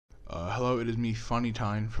Hello, it is me, Funny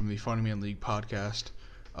Time, from the Funny Man League podcast.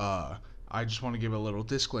 I just want to give a little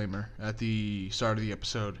disclaimer at the start of the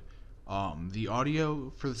episode. The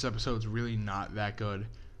audio for this episode is really not that good.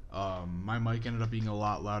 My mic ended up being a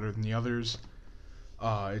lot louder than the others.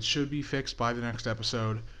 It should be fixed by the next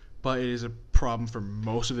episode, but it is a problem for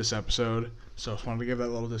most of this episode, so I just wanted to give that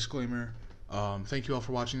little disclaimer. Thank you all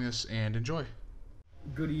for watching this, and enjoy.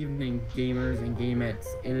 Good evening, gamers and gamettes.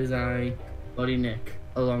 It is I, Buddy Nick,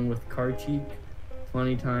 along with Karcheek,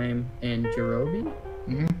 Funny Time, and Jerobi.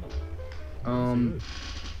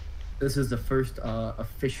 This is the first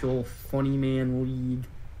official Funny Man League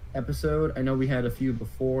episode. I know we had a few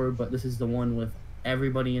before, but this is the one with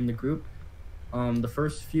everybody in the group. The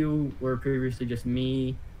first few were previously just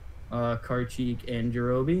me, Karcheek, and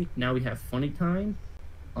Jerobi. Now we have Funny Time.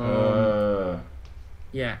 Yeah,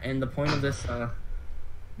 and the point of this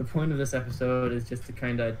episode is just to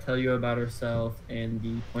kind of tell you about ourselves and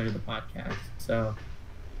the point of the podcast. So,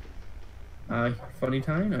 Funny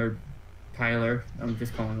Time or Tyler? I'm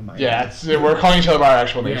just calling him by Yeah, we're calling each other by our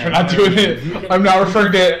actual names. Yeah, We're not doing it. I'm not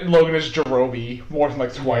referring to Logan as Jerobi more than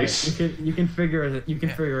like twice. You can figure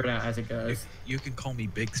it out as it goes. You can call me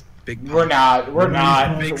Big. We're not. We're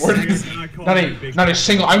not a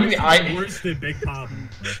single. Worse than Big Pop.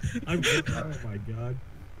 Oh my god.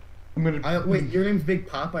 Wait, your name's Big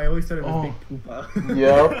Pop? I always thought it was Big Poopa.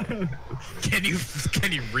 Yep.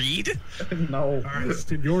 Can you read? No. Alright,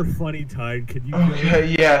 so your Funny Time, could you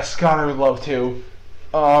Okay, yes, Connor would love to.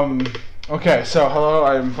 Okay, so hello,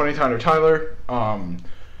 I'm Funny Time or Tyler.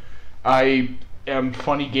 I am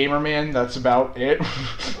Funny Gamer Man, that's about it.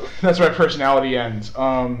 That's where my personality ends.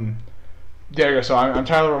 There you go, so I'm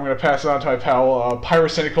Tyler, I'm going to pass it on to my pal,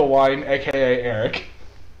 Pyrocynical Wine, aka Eric.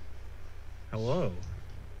 Hello.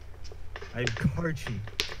 I'm Karcheek,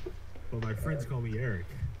 but my friends call me Eric.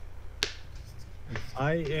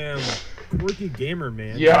 I am Quirky Gamer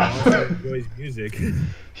Man. Yeah. Who also enjoys music.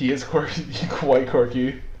 He is quirky, quite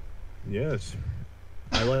quirky. Yes.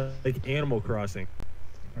 I like Animal Crossing.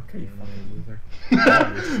 Okay, you fucking loser.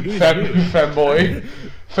 Femboy.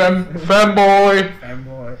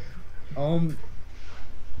 Fanboy.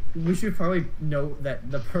 We should probably note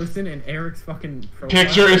that the person in Eric's fucking profile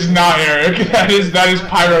Picture is not Eric. That is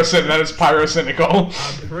Pyrocynical.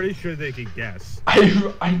 I'm pretty sure they could guess.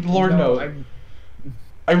 Lord knows.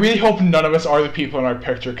 I really hope none of us are the people in our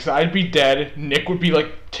picture, because I'd be dead, Nick would be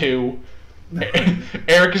like 2,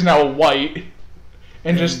 Eric is now white,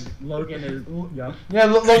 and just... Logan is... Yeah.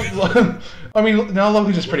 Yeah, I mean, now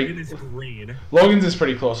Logan's just pretty... Logan is green. Logan's is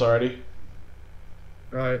pretty close already.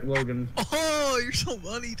 Alright, Logan. Oh, you're so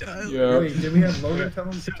funny, Tyler. Yeah. Wait, did we have Logan tell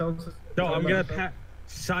us? No, I'm gonna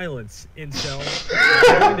silence incel.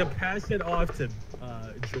 I'm going to pass it off to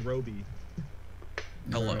Jerobi.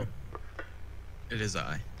 Hello. It is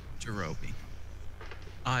I, Jerobi.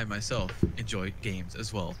 I myself enjoy games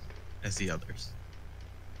as well as the others.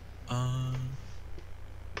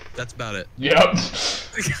 That's about it. Yep.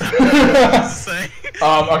 Say.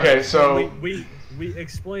 Okay, so... We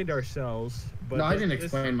explained ourselves. But No, I didn't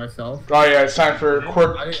explain myself. Oh yeah, it's time for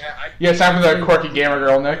Yeah, it's time for that quirky gamer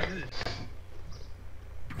girl, Nick.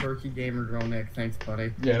 Quirky gamer girl, Nick. Thanks,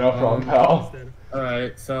 buddy. Yeah, no problem, pal.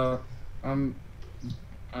 Alright, so,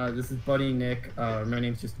 this is Buddy Nick. My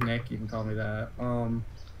name's just Nick. You can call me that.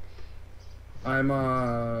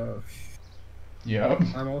 Yep.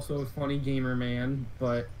 I'm also a funny gamer man,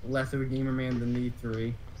 but less of a gamer man than the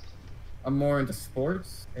three. I'm more into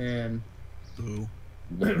sports and Boo.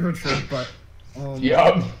 literature, but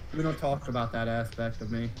Yep. we don't talk about that aspect of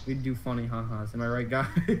me. We do funny ha-has. Am I right, guys?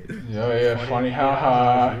 Yeah, funny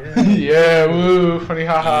haha. Yeah, woo, funny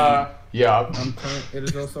haha. Yep. I'm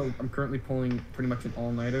currently pulling pretty much an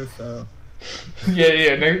all-nighter, so.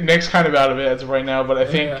 Yeah. Nick's kind of out of it as of right now, but I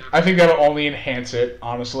think that'll only enhance it,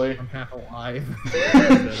 honestly. I'm half alive.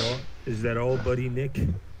 Is that all, Buddy Nick?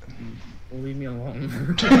 Leave me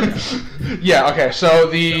alone. Yeah, okay, so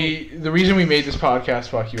the reason we made this podcast,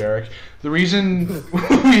 fuck you, Eric. The reason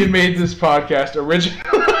we had made this podcast originally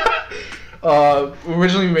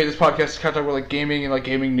we made this podcast to kind of talk about like gaming and like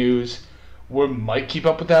gaming news. We might keep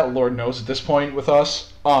up with that, Lord knows at this point with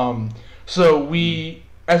us. So we,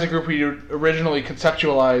 as a group, we originally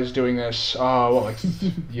conceptualized doing this,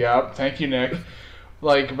 yeah, thank you, Nick.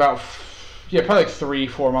 Like about, probably like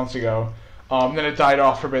 3-4 months ago. Then it died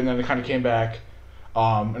off for a bit, and then it kind of came back.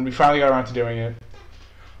 And we finally got around to doing it.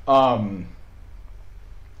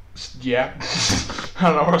 Yeah. I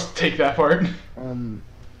don't know where else to take that part.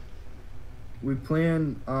 We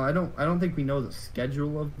plan. I don't think we know the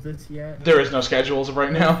schedule of this yet. There is no schedule as of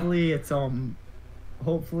right now.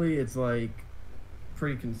 Hopefully it's like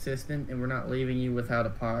pretty consistent, and we're not leaving you without a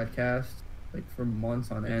podcast like for months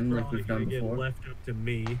on end, like we've done Get before. left up to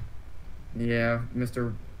me. Yeah,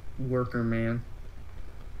 Mr. Worker Man.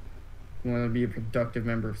 You want to be a productive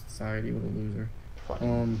member of society? What a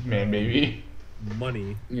loser. Man, baby.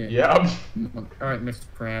 Money. Yeah. Yep. All right, Mr.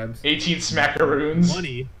 Krabs. 18 smackaroons.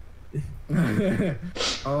 Money.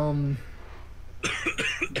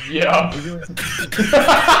 Yep.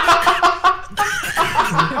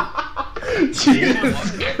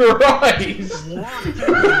 Jesus Christ.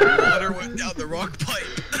 Water went down the wrong pipe.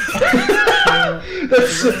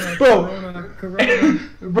 That's Corona.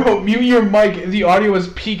 bro, mute your mic. The audio is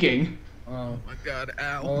peaking. Oh my god,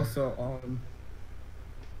 ow. Also,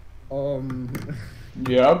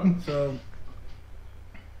 Yep. so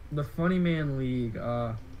the Funny Man League,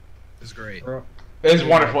 It's great. It is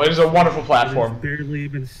wonderful. It is a wonderful platform. It's barely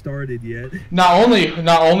even started yet. Not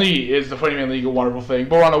only is the Funny Man League a wonderful thing,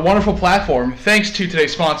 but we're on a wonderful platform thanks to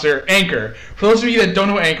today's sponsor, Anchor. For those of you that don't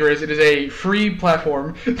know what Anchor is, it is a free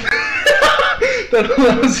platform that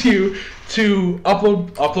allows you to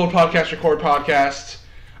upload podcasts, record podcasts,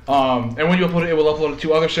 and when you upload it, it will upload it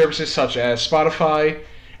to other services such as Spotify,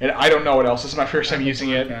 and I don't know what else. This is my first time using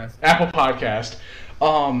Podcast. it. Apple Podcast.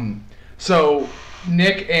 So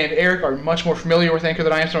Nick and Eric are much more familiar with Anchor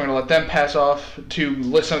than I am, so I'm going to let them pass off to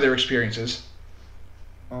list some of their experiences.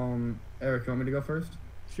 Eric, you want me to go first?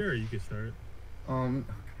 Sure, you can start.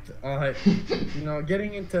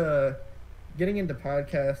 Getting into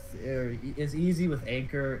podcasts is easy with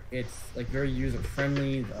Anchor. It's like very user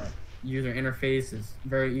friendly. The user interface is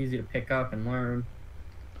very easy to pick up and learn.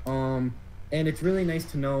 And it's really nice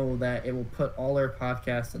to know that it will put all our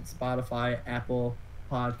podcasts on Spotify, Apple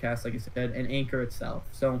Podcasts, like I said, and Anchor itself.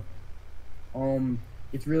 So,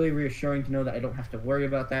 it's really reassuring to know that I don't have to worry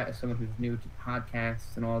about that as someone who's new to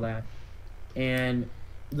podcasts and all that. And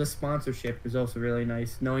the sponsorship is also really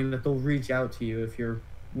nice, knowing that they'll reach out to you if you're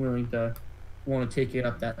willing to want to take it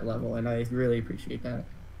up that level, and I really appreciate that.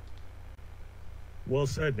 Well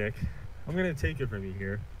said, Nick. I'm going to take it from you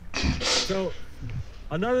here. So,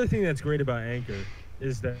 another thing that's great about Anchor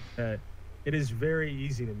is that it is very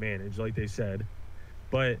easy to manage, like they said.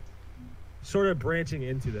 But sort of branching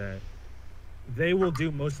into that, they will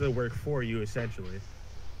do most of the work for you, essentially.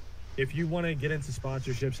 If you want to get into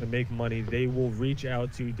sponsorships and make money, they will reach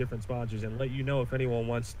out to different sponsors and let you know if anyone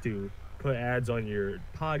wants to put ads on your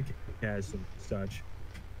podcast and such.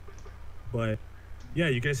 But yeah,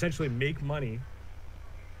 you can essentially make money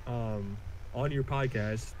on your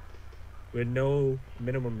podcast with no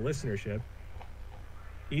minimum listenership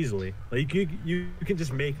easily. Like you can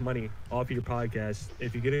just make money off of your podcast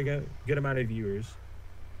if you get a good amount of viewers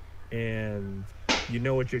and you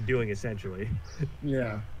know what you're doing, essentially.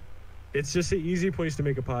 Yeah. It's just an easy place to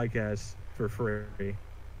make a podcast for free.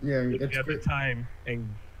 Yeah, If it's you have the good. time and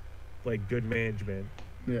like good management.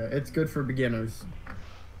 Yeah, it's good for beginners.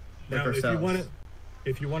 Like Now, ourselves.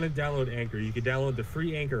 if you want to download Anchor, you can download the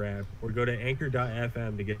free Anchor app or go to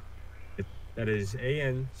anchor.fm to get it. That is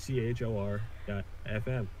ANCHOR.fm.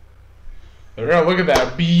 There we go. Look at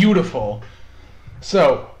that. Beautiful.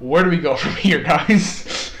 So, where do we go from here,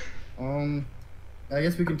 guys? I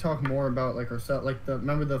guess we can talk more about like ourselves. Like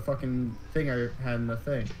remember the fucking thing I had in the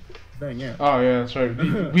thing, yeah. Oh, yeah, that's right.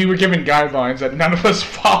 We were given guidelines that none of us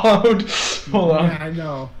followed. Hold on. Yeah, I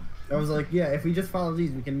know. I was like, yeah, if we just follow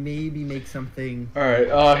these, we can maybe make something. Alright,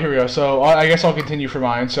 here we go. So, I guess I'll continue for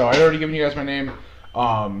mine. So, I'd already given you guys my name.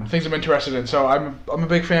 Things I'm interested in. So, I'm a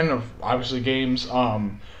big fan of, obviously, games.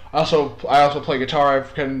 I also play guitar.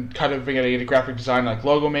 I've kind of been getting into graphic design, like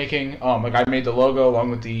logo making. Like I made the logo along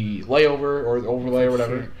with the layover or the overlay or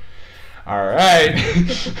whatever. Shit. All right.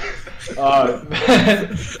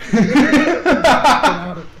 Get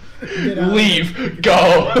out. Leave.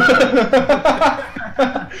 Go.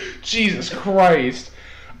 Jesus Christ.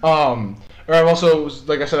 Or I've also,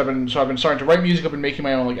 like I said, I've been starting to write music. I've been making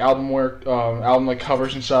my own like album work, album like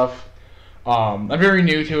covers and stuff. I'm very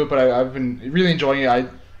new to it, but I've been really enjoying it.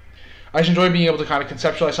 I just enjoy being able to kind of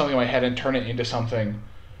conceptualize something in my head and turn it into something.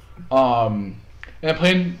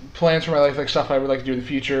 And plans for my life, like stuff I would like to do in the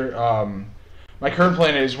future. My current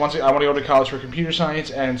plan is I want to go to college for computer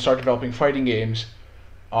science and start developing fighting games.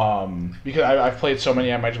 Because I've played so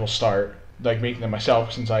many, I might as well start like making them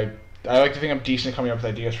myself, since I like to think I'm decent at coming up with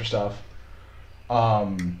ideas for stuff.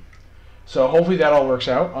 So hopefully that all works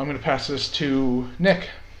out. I'm gonna pass this to Nick.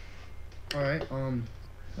 All right.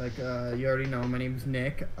 Like you already know, my name's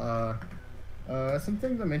Nick. Some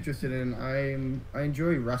things I'm interested in. I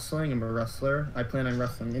enjoy wrestling. I'm a wrestler. I plan on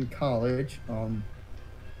wrestling in college.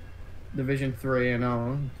 Division 3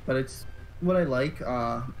 and but it's what I like.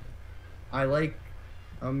 I like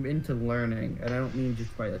I'm into learning, and I don't mean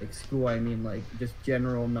just by like school. I mean like just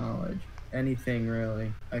general knowledge. Anything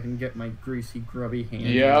really. I can get my greasy, grubby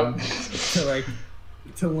hands on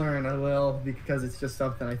to learn. I will, because it's just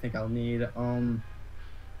something I think I'll need. I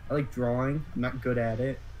like drawing. I'm not good at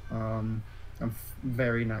it. I'm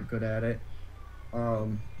very not good at it.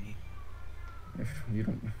 If you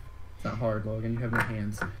don't, it's not hard, Logan. You have no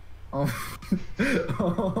hands.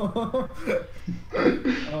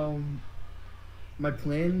 My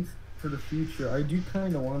plans for the future. I do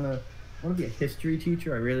kind of want to be a history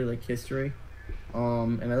teacher. I really like history.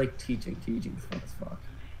 And I like teaching. Teaching's fun as fuck.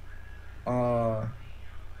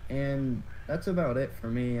 And that's about it for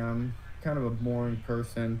me. I'm kind of a boring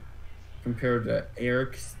person compared to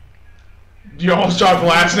Eric's. You almost dropped the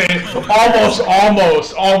last name.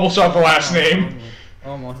 Almost dropped the last name.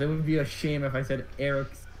 Almost. It would be a shame if I said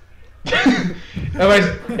Eric's.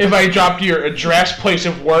 if I dropped your address, place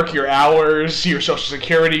of work, your hours, your social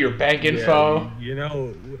security, your bank info. You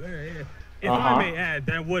know, if I may add,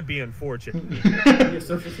 that would be unfortunate. Your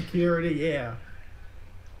social security, yeah.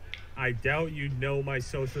 I doubt you know my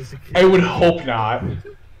social security. I would hope not.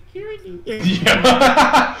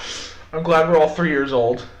 Yeah. I'm glad we're all 3 years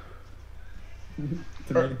old.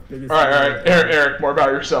 All right. Eric, more about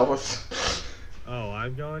yourself. Oh,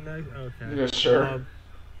 I'm going next? Okay. Yeah, sure.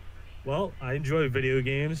 Well, I enjoy video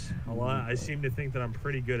games a lot. I seem to think that I'm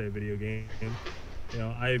pretty good at video games. You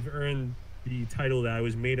know, I've earned the title that I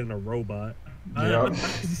was made in a robot. Yep.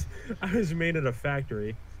 I was made in a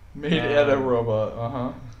factory. Made at a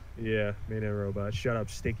robot, Yeah, made in a robot. Shut up,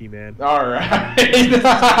 Stinky Man. Alright.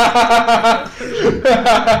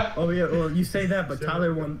 Oh yeah, well you say that, but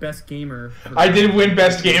Tyler won Best Gamer. I did win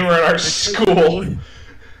Best Gamer at our school.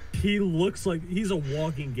 He looks like he's a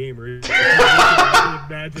walking gamer. You can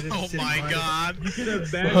imagine him God. You can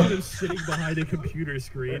imagine him sitting behind a computer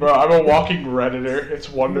screen. Bro, I'm a walking Redditor. It's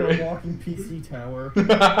You're wonderful. a walking PC tower.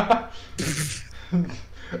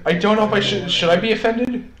 I don't know if I should I be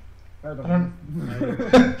offended? I I don't.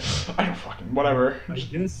 don't fucking whatever. I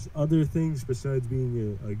guess other things besides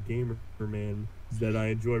being a gamer man that I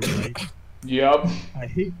enjoy writing. Yep. I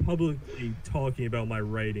hate publicly talking about my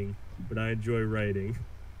writing, but I enjoy writing.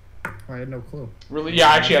 I had no clue. Really? Yeah,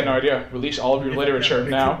 I actually had no idea. Release all of your literature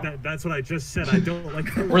now. That's what I just said. I don't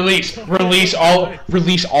like. Release all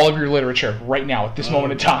of your literature right now at this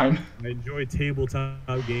moment in time. I enjoy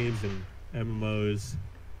tabletop games and MMOs,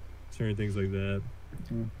 certain things like that.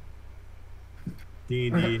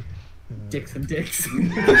 D&D. Dicks and dicks.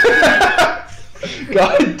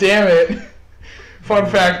 God damn it! Fun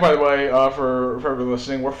fact, by the way, for everyone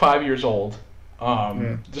listening, we're 5 years old.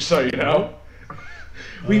 Just so you know.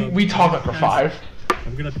 We talk like we're 5.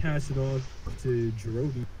 I'm gonna pass it on to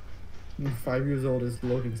Jerobi. 5 years old is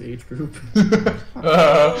Logan's age group.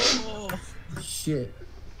 Shit.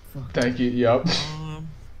 Fuck. Thank you. Yep.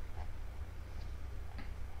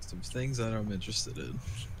 Some things that I'm interested in.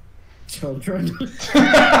 Children.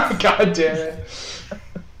 God damn it.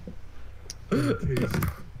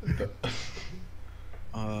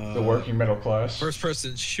 The working middle class.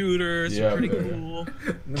 First-person shooters, Yeah, pretty baby. cool.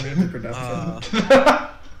 The main production.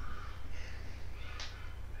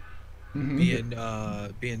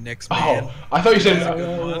 Being Nick's man. Oh, I thought you said. That's a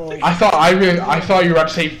good one. I thought you were about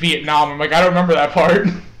to say Vietnam. I'm like, I don't remember that part.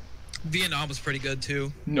 Vietnam was pretty good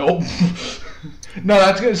too. Nope. No,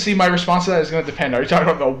 that's gonna see. My response to that is gonna depend. Are you talking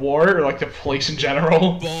about the war or like the place in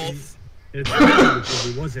general? Both. It's because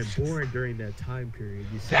it wasn't born during that time period.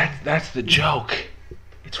 You see? That's the joke.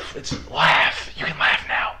 It's laugh. You can laugh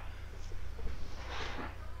now.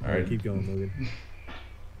 All right. Keep going, Logan.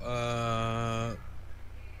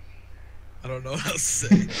 I don't know what else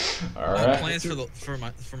to say. All right. Plans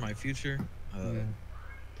for my future.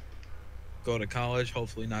 Go to college.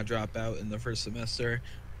 Hopefully not drop out in the first semester.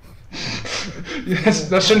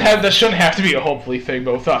 That shouldn't have to be a hopefully thing,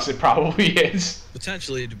 but with us it probably is.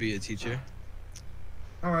 Potentially to be a teacher.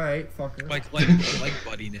 Alright, fucker. Like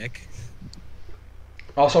Buddy Nick.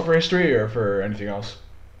 Also for history or for anything else?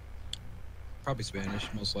 Probably Spanish,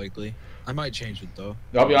 most likely. I might change it though.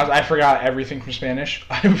 I'll be honest, I forgot everything from Spanish.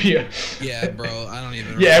 Yeah, bro, I don't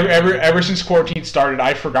even. Yeah, ever since quarantine started,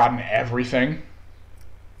 I've forgotten everything.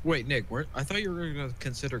 Wait, Nick, I thought you were gonna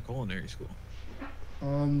consider culinary school.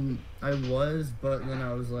 I was, but then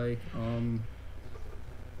I was like,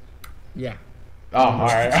 yeah. Oh,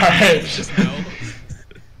 alright. Just no.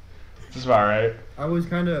 This is about right.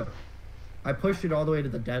 I pushed it all the way to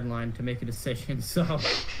the deadline to make a decision, so I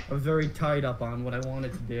was very tied up on what I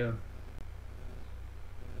wanted to do.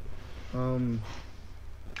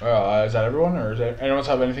 Is that everyone, or does anyone else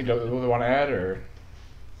have anything they want to add, or?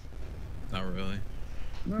 Not really.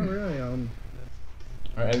 Not really.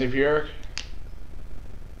 All right, anything for you, Eric?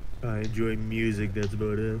 I enjoy music. That's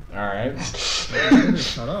about it. All right. He doesn't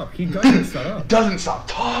shut up. He doesn't shut up. Doesn't stop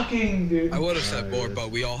talking, dude. I would have said more,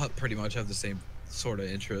 but we all pretty much have the same sort of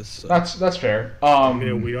interests. So. That's fair.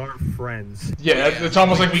 Yeah, we are friends. Yeah, it's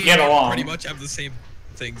almost like we get along. Pretty much have the same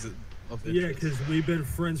things of Yeah, interest. because we've been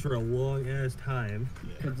friends for a long ass time.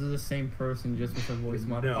 Because they're the same person, just with a voice No,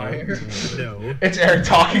 modifier. no. It's Eric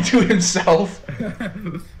talking to himself.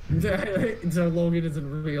 So Logan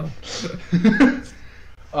isn't real.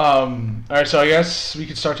 All right, so I guess we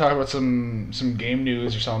could start talking about some game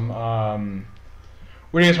news or something.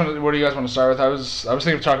 What do you guys want to start with? I was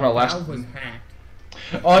thinking of talking about last. Valve was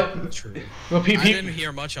hacked. True. Well, I didn't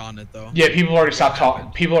hear much on it though. yeah, people already stopped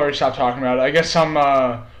talking. People already stopped talking about it. I guess some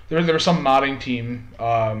there was some modding team.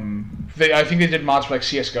 I think they did mods for like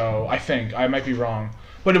CS:GO. I think I might be wrong,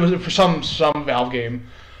 but it was for some Valve game.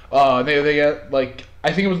 They get like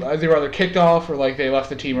I think it was they were either kicked off or like they left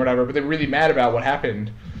the team or whatever. But they're really mad about what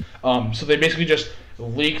happened. So they basically just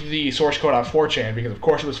leaked the source code on 4chan because of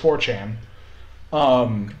course it was 4chan.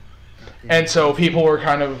 And so people were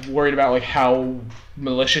kind of worried about like how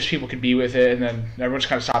malicious people could be with it, and then everyone just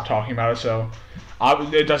kind of stopped talking about it. So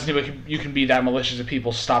it doesn't seem like you can be that malicious if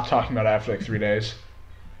people stop talking about it after like 3 days.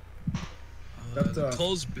 That's, The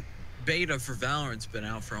closed beta for Valorant's been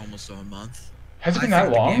out for almost a month. Has it I been that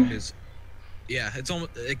think the long? game yeah,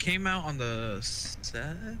 it came out on the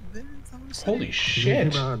 7th. I wanna say. Holy It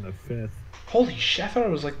shit! came out on the 5th. Holy shit! I thought it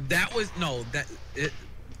was like. That was no that it.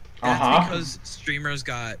 Uh-huh. That's because streamers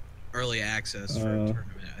got early access for a tournament.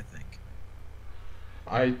 I think.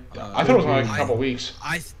 I thought it was only like a couple weeks.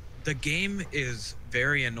 The game is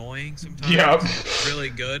very annoying sometimes. Yep. It's really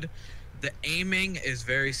good. The aiming is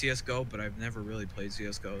very CS:GO, but I've never really played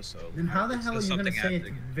CS:GO, so. Then how the it's hell are just you gonna something I say have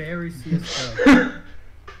it's to- very CS:GO?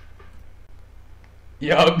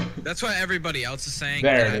 Yup. That's what everybody else is saying.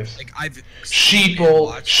 There and it I've- is. Like I've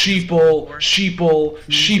Sheeple, sheeple,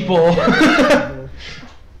 sheeple.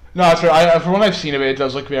 No, that's right. From what I've seen of it, it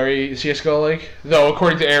does look very CS:GO like. Though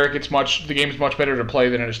according to Eric, the game's much better to play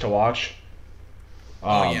than it is to watch.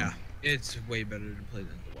 Oh yeah, it's way better to play than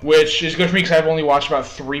to watch. Which is good for me because I've only watched about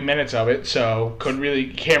 3 minutes of it, so can't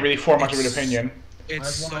really form much of an opinion.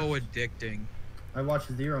 It's I've so watched- addicting. I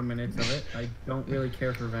watched 0 minutes of it. I don't really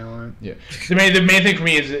care for Valorant. Yeah. The main thing for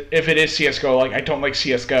me is if it is CS:GO, like I don't like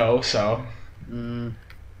CS:GO, so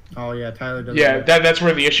Oh yeah, Tyler doesn't. yeah, that's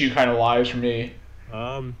where the issue kind of lies for me.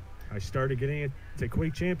 I started getting into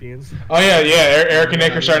Quake Champions. Oh yeah. Eric and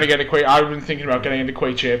Nick are starting to get into Quake. I've been thinking about getting into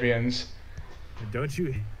Quake Champions. Don't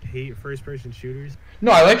you hate first-person shooters?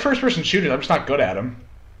 No, I like first-person shooters. I'm just not good at them.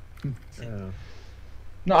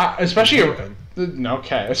 No, especially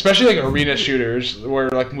especially like arena shooters where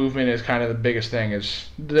like movement is kind of the biggest thing.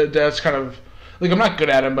 That's kind of like I'm not good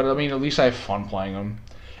at them, but I mean at least I have fun playing them.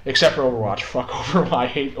 Except for Overwatch. Fuck Overwatch. I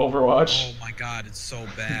hate Overwatch. Oh my god, it's so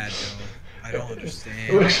bad, yo. I don't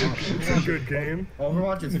understand. It's a good game.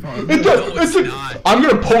 Overwatch is fun. No, it's not. I'm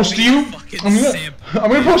gonna post you. Fucking I'm simp.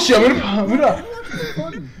 gonna post you. I'm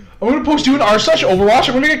gonna post you in r slash Overwatch.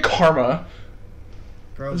 I'm gonna get karma.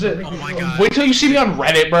 Bro, Is it? Oh my god. Wait till you see me on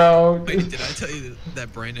Reddit, bro. Wait, did I tell you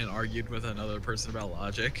that Brandon argued with another person about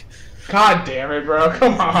logic? God damn it, bro.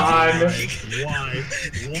 Come on. Why?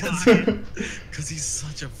 Because he's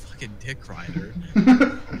such a fucking dick rider.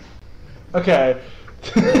 Okay.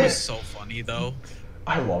 It was so funny though.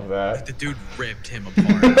 I love that. The dude ripped him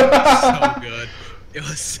apart. It was so good. It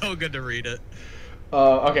was so good to read it.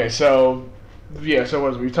 Okay, so yeah, so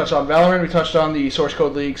what is it? We touched on Valorant. We touched on the source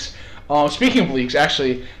code leaks. Speaking of leaks,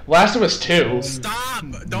 actually, Last of Us 2. Stop!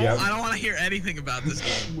 Don't. Yep. I don't want to hear anything about this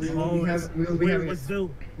game. We have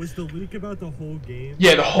was the leak about the whole game?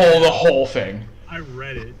 Yeah, the whole thing. I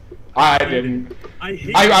read it. I didn't. I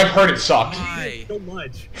hate I've heard it sucked. Why? it so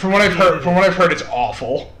much. From what I've heard, it's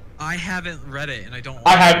awful. I haven't read it, and I don't.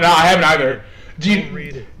 I haven't either. Do Don't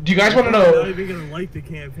read you it. do you guys want to I'm not know? even gonna like the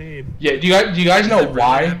campaign. Yeah, do you guys know Is it really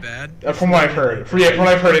why? that bad? From what I've heard, from what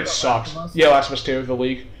I've heard, it sucks. Yeah, Last of Us 2, the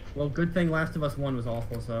leak. Well, good thing Last of Us 1 was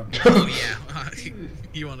awful, so Oh yeah.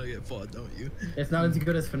 You want to get fought, don't you? it's not as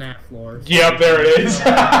good as FNAF lore. Yep, there it is.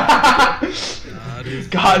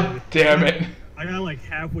 Dude. God damn it. I got like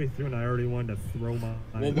halfway through and I already wanted to throw my.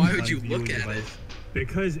 Well, why would my you viewing look at device. it?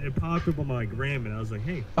 Because it popped up on my gram and I was like,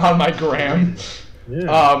 hey. On my gram.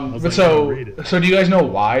 Yeah. I was But like, I'll read it. so do you guys know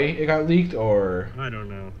why it got leaked or? I don't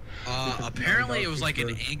know. Apparently it was like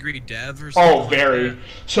an angry dev or something. Oh, very.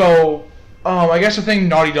 So, I guess the thing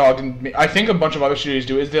Naughty Dog and I think a bunch of other studios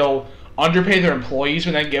do is they'll underpay their employees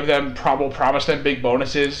and then give them promise them big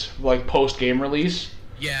bonuses like post game release.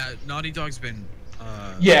 Yeah, Naughty Dog's been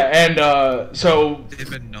Yeah, and so They've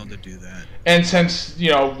been known to do that and since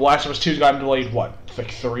Last of Us 2's gotten delayed, what,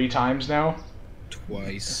 like 3 times now?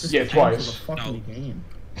 twice. Just Yeah, paying for twice. the fucking No. game.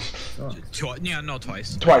 Sucks.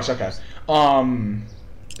 Twice. Twice, okay.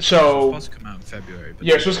 It's So supposed to come out in February. But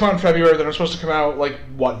yeah, it's supposed to come out in February. Then it's supposed to come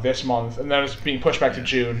out this month, and then it's being pushed back to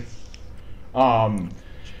June.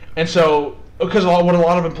 And so because what a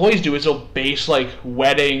lot of employees do is they'll base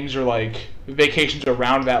weddings or vacations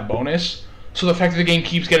around that bonus. So the fact that the game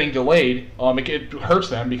keeps getting delayed, it hurts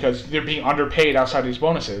them because they're being underpaid outside these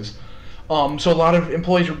bonuses. So a lot of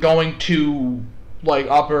employees are going to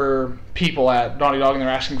upper people at Naughty Dog and they're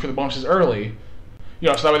asking for the bonuses early.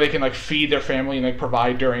 So that way they can feed their family and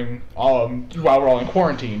provide during while we're all in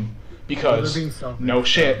quarantine because They're being selfish. no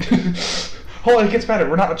shit. Hold on, it gets better.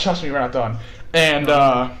 Trust me, we're not done. And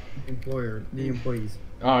The employees.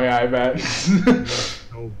 oh yeah, I bet.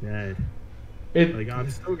 So bad. I'm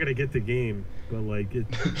still gonna get the game, but the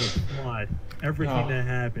plot, everything Oh. that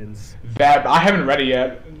happens. that I haven't read it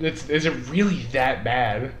yet. Is it really that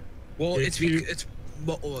bad? well, If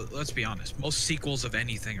well, let's be honest. Most sequels of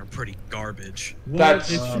anything are pretty garbage. Well, That's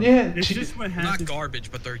it's just what Not happens.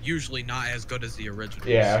 garbage, but they're usually not as good as the original.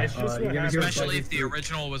 Yeah. It's just you what gotta happens. hear Especially if the Freddy's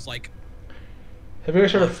original was like. Have you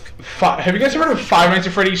guys heard of Five Nights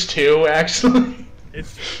at Freddy's 2? Actually.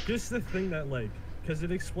 It's just the thing that because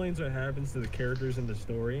it explains what happens to the characters in the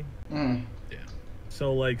story. Mm.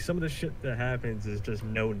 So some of the shit that happens is just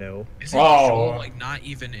no. Isn't Oh. Joel not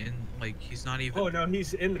even in he's not even. Oh no,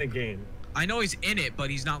 he's in the game. I know he's in it, but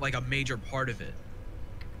he's not a major part of it.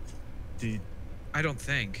 Dude, I don't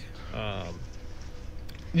think.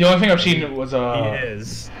 The only thing I've seen was he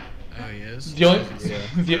is. Oh, he is. The only,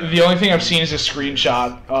 Yeah. the only thing I've seen is a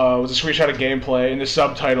screenshot. Was a screenshot of gameplay, and the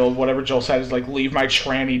subtitle, whatever Joel said, is "Leave my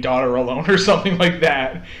tranny daughter alone" or something like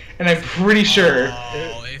that. And I'm pretty sure.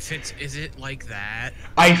 Oh, is it like that?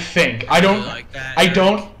 I think I don't. Like that, I Eric?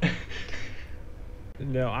 don't.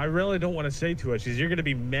 No, I really don't want to say too much because you're gonna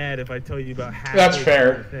be mad if I tell you about half. That's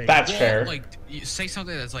fair. That's Well, fair. You say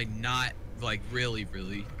something that's not really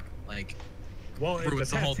well, it ruins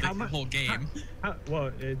the whole depends how thing, the much. whole game. Well,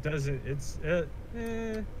 it doesn't. It's.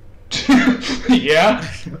 Yeah.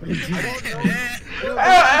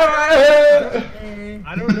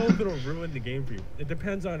 I don't know if it'll ruin the game for you. It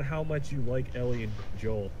depends on how much you like Ellie and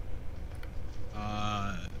Joel.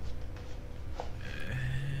 How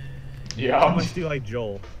Yeah. much do you like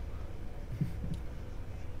Joel?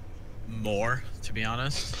 More, to be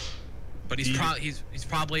honest. But he's Do you- probably he's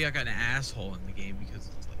probably an asshole in the game because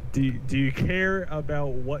it's Do you care about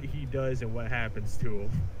what he does and what happens to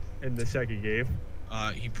him in the second game?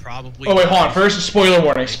 he probably. Oh wait, hold on. First, spoiler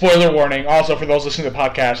warning. Spoiler warning. Also, for those listening to the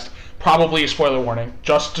podcast, probably a spoiler warning.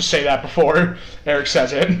 Just to say that before Eric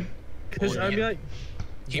says it. Because Well, I mean, yeah. like,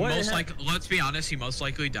 He what most hap- likely. Let's be honest. He most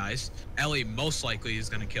likely dies. Ellie most likely is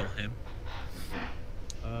gonna kill him.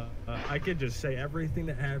 I could just say everything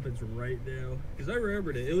that happens right now because I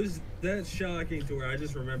remembered it. It was that shocking to where I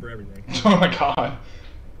just remember everything. Oh my god.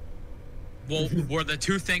 Well, were the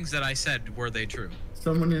two things that I said were they true?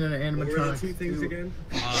 Someone in an What were the animatronic. two things suit. again?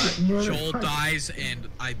 Joel dies, and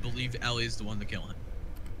I believe Ellie's the one to kill him.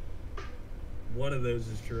 One of those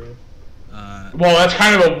is true. Well, that's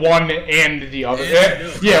kind of a one and the other.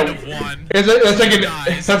 Yeah. Kind of one. That's like an.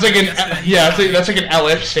 Dies. That's like an. Yes, that he Yeah. dies. That's like an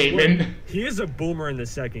LF statement. He is a boomer in the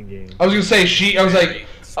second game. I was gonna say she. I was like. Very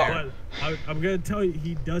fair. But I'm gonna tell you,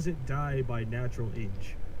 he doesn't die by natural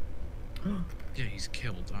age. Yeah, he's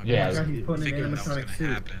killed. I Yeah. Oh my God, he's put in an figured that was animatronic gonna suit.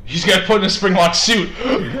 happen. He's got put in a springlock suit.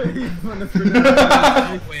 He's putting a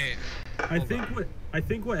freaking- Wait. I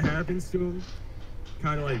think what happens to him,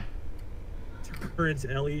 kind of like turns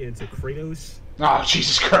Ellie into Kratos. Oh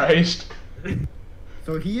Jesus Christ.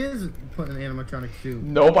 So he is put in an animatronic suit.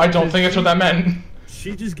 Nope, I don't think that's what that meant.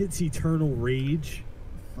 She just gets eternal rage.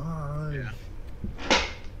 Fuck. Yeah.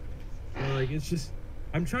 It's just,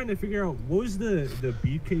 I'm trying to figure out what was the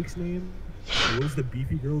beefcake's name. What was the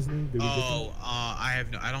beefy girl's name? Did we get that? Oh, I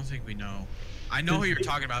don't think we know. I know who you're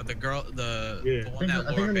talking about. The girl, the Yeah. one I think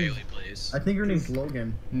that her Laura name's- Bailey plays. I think her name's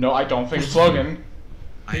Logan. No, I don't think it's Logan.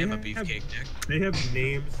 I am a They have- beefcake, Nick. They have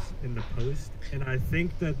names in the post, and I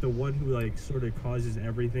think that the one who sort of causes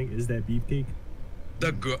everything is that beefcake.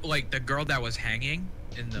 The the girl that was hanging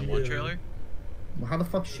in the one Yeah. trailer. Well, how the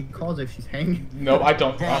fuck she calls if she's hanging? No, I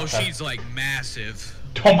don't. Bro, okay. she's massive.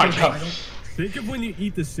 Oh my god. Think of when you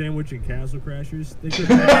eat the sandwich in Castle Crashers. Think of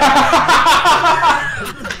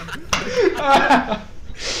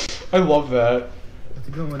I love that. That's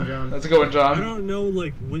a good one, John. That's a good one, I John. don't know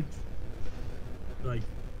which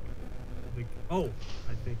oh,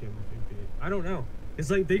 I think I don't know. It's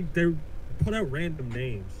they put out random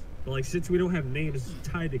names. But like since we don't have names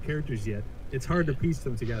tied to characters yet, it's hard to piece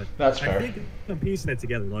them together. That's fair. I think I'm piecing it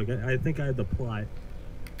together. Like I think I have the plot.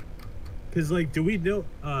 Cause like, do we know?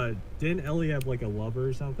 Didn't Ellie have like a lover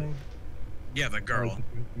or something? Yeah, the girl.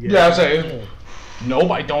 Yeah, I was like,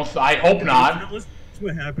 nope, I don't. I hope not. That's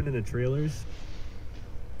what happened in the trailers.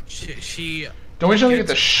 She Don't we just get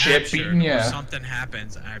the gets shit captured, beaten? or Yeah. something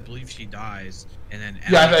happens, and I believe she dies, and then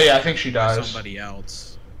Yeah, I think she by dies. somebody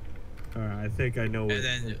else. I think I know. And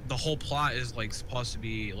then the whole plot is like supposed to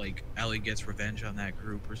be like Ellie gets revenge on that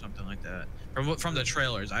group or something like that. From the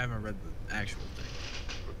trailers, I haven't read the actual thing.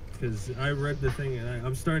 Because I read the thing and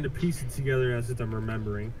I'm starting to piece it together as I'm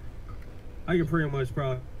remembering. I could pretty much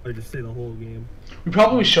probably just say the whole game. We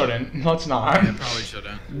probably shouldn't. Let's not. Yeah, probably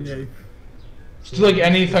shouldn't. Yeah. It's like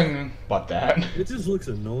anything but that. It just looks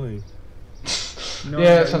annoying. No,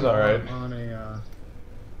 Yeah, that sounds alright. On a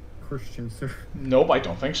Christian server. Nope, I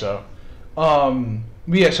don't think so.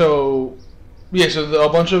 So a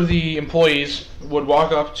bunch of the employees would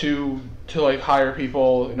walk up to like hire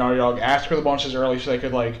people in Naughty Dog, ask for the bonuses early so they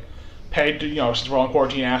could like pay, since we're all in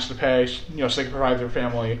quarantine, ask to pay, so they could provide their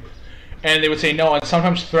family, and they would say no, and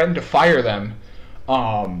sometimes threaten to fire them,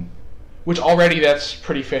 which already that's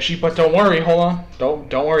pretty fishy. But don't worry, hold on,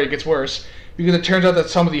 don't worry, it gets worse, because it turns out that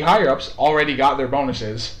some of the higher ups already got their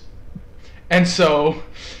bonuses, and so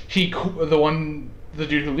the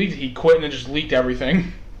dude who leaked, he quit and then just leaked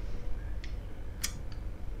everything.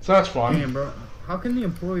 So that's fun. Damn, bro. How can the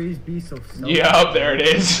employees be so selfish? Yeah, there it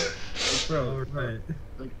is. Bro, Right.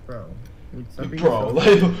 bro. Stop being Bro,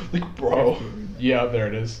 selfish. like bro. Yeah, there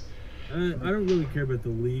it is. I don't really care about the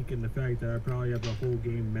leak and the fact that I probably have the whole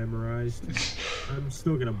game memorized. I'm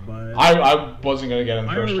still gonna buy it. I wasn't gonna get it in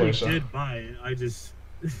the I first already place. So. did buy it. I just.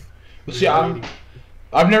 See,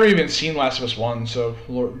 I've never even seen Last of Us 1, so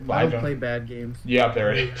I don't play bad games. Yeah, there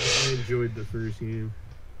I it is. enjoyed the first game.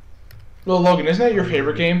 Well, Logan, isn't that your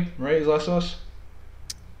favorite game, right? Is Last of Us?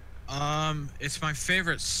 It's my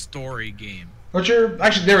favorite story game. What's your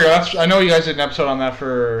actually? There we go. I know you guys did an episode on that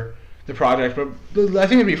for the project, but I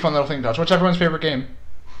think it'd be a fun little thing to touch. What's everyone's favorite game?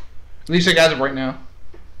 At least like as of right now.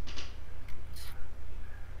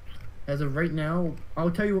 As of right now,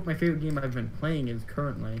 I'll tell you what my favorite game I've been playing is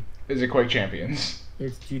currently. Is it Quake Champions?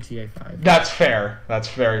 It's GTA 5. That's fair. That's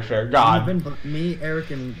very fair. God. Me, Eric,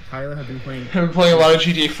 and Tyler have been playing. I've been playing a lot of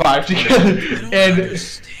GTA 5 together, I don't and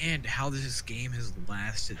understand how this game has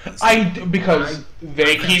lasted. because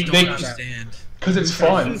they keep don't they understand. because it's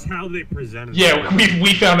fun. This is how they presented it. Yeah,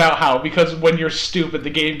 we found out how, because when you're stupid, the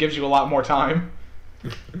game gives you a lot more time.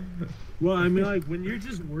 Well, I mean, like, when you're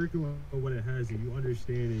just working with what it has and you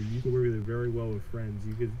understand it, you can work with it very well with friends.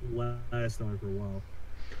 You could last on it for a while.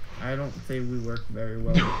 I don't think we work very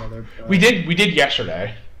well together. But We did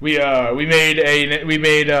yesterday. We made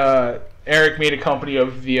Eric made a company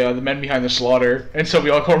of the men behind the slaughter, and so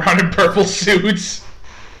we all go around in purple suits.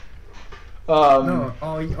 No,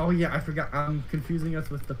 oh yeah, I forgot. I'm confusing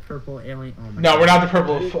us with the purple alien. Oh my No, God. we're not the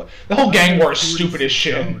purple. The whole gang war is stupid as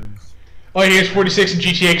shit. Oh, he has 46 in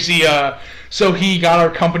GTXZ. So he got our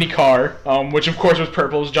company car, which of course was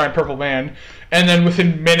purple, it was a giant purple van. And then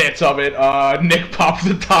within minutes of it, Nick popped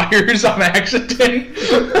the tires on accident.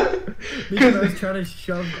 Because I was trying to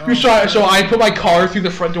shove. So I put my car through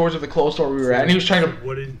the front doors of the clothes store we were at, and he was trying to.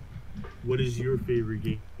 What is your favorite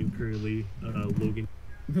game currently, Logan?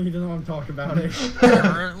 You don't want to talk about it.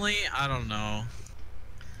 Currently, I don't know.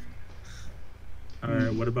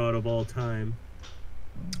 Alright, what about of all time?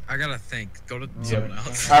 I gotta think. Go to someone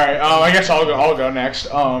else. All right. I guess I'll go next.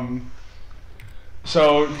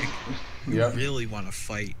 So. You Yeah. really want to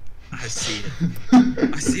fight? I see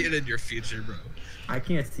it. I see it in your future, bro. I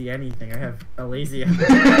can't see anything. I have a lazy. Oh my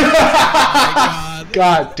God.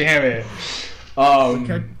 God damn it. Can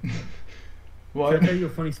Can I What? tell you a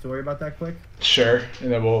funny story about that quick? Sure,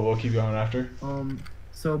 and then we'll keep going after.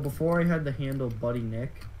 So before I had the handle Buddy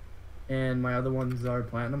Nick, and my other ones are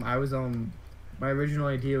Platinum, I was my original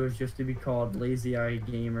idea was just to be called Lazy Eye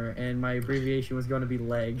Gamer, and my abbreviation was going to be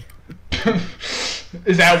Leg.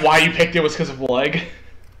 Is that why you picked it? Was because of leg?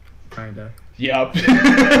 Kinda. Yup.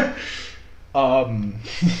 Fucking,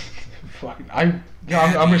 I'm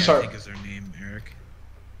gonna I start. think is their name, Eric.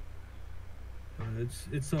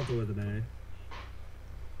 It's something with an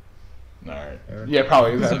All right. Eric. Yeah,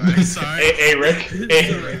 probably that. Sorry. Eric.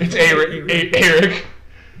 It's Eric. Eric.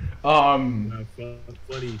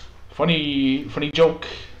 Funny joke.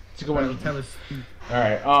 It's a good one. Tell us. All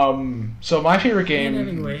right. So my favorite game. And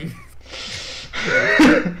anyway,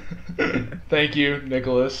 Thank you,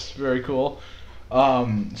 Nicholas. Very cool.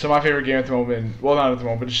 So my favorite game at the moment, well, not at the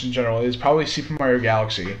moment, but just in general, is probably Super Mario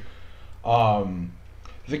Galaxy.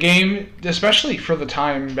 The game, especially for the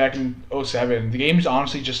time back in 07, the game is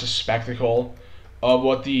honestly just a spectacle of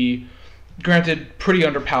what the, granted, pretty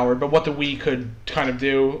underpowered, but what the Wii could kind of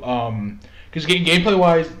do. Because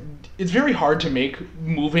gameplay-wise, it's very hard to make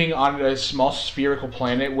moving on a small spherical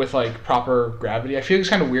planet with like proper gravity. I feel like it's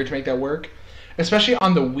kind of weird to make that work, especially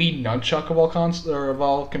on the Wii nunchuck of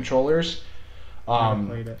all controllers. I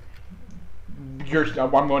played it.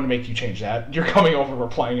 I'm going to make you change that. You're coming over. We're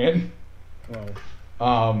playing it.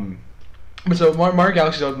 Well, But so Mario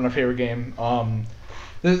Galaxy is always been my favorite game.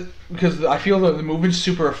 Because I feel that the movement's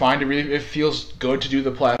super refined. It feels good to do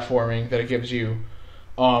the platforming that it gives you.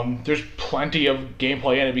 There's plenty of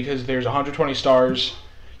gameplay in it because there's 120 stars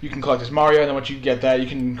you can collect as Mario, and then once you get that, you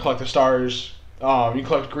can collect the stars. You can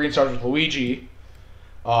collect green stars with Luigi.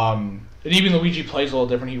 And even Luigi plays a little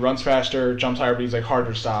different. He runs faster, jumps higher, but he's like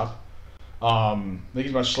harder to stop. I think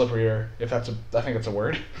he's much slipperier, I think that's a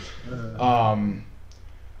word.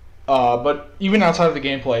 But even outside of the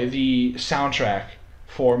gameplay, the soundtrack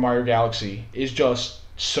for Mario Galaxy is just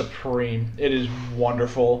supreme. It is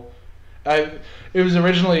wonderful. It was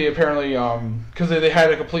originally apparently because they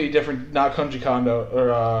had a completely different, not Koji Kondo.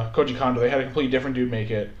 They had a completely different dude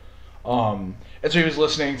make it. And so he was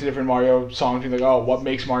listening to different Mario songs and like, oh, what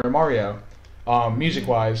makes Mario? Music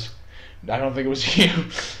wise, I don't think it was you.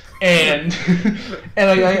 And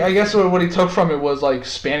I guess what he took from it was like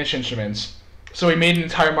Spanish instruments. So he made an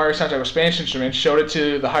entire Mario soundtrack with Spanish instruments, showed it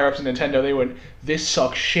to the higher ups in Nintendo. They went, "This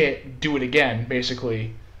sucks shit. Do it again,"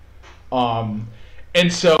 basically. And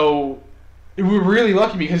so we were really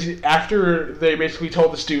lucky because after they basically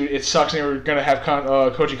told this dude it sucks and they were gonna have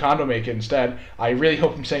Koji Kondo make it instead. I really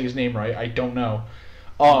hope I'm saying his name right. I don't know.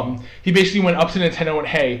 He basically went up to Nintendo and went,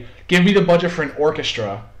 "Hey, give me the budget for an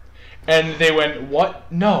orchestra." And they went, "What?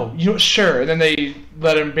 No, sure." And then they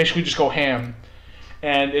let him basically just go ham.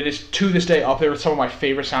 And it is to this day up there with some of my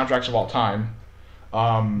favorite soundtracks of all time.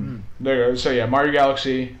 There. So yeah, Mario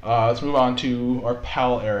Galaxy. Let's move on to our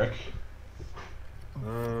pal Eric.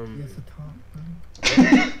 yes, a top.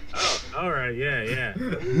 All right, yeah.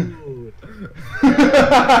 Ooh.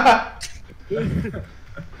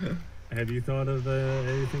 Have you thought of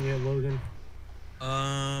anything yet, Logan?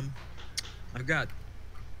 I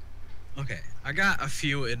got a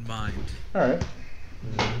few in mind. All right.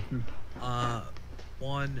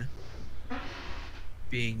 One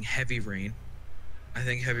being Heavy Rain. I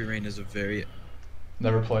think Heavy Rain is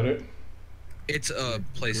Never played it. it's a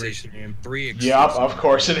PlayStation 3 exclusive. Yep, of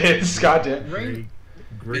course it is. Goddamn. Rain,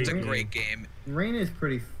 It's a great game. rain is a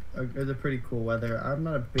pretty cool weather. I'm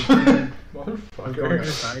not a big fan of going Motherfucker.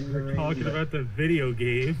 outside in the rain. Talking but- about the video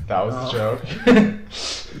game. That was the joke.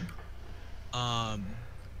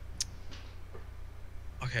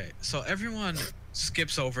 Okay, so everyone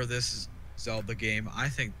skips over this Zelda game. I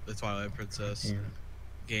think the Twilight Princess Yeah.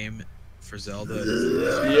 game for Zelda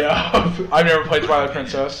is Yeah, I've never played Twilight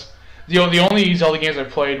Princess. The only Zelda games I've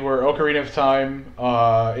played were Ocarina of Time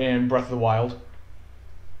and Breath of the Wild.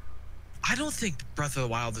 I don't think Breath of the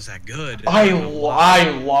Wild is that good. I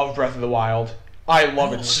love Breath of the Wild. I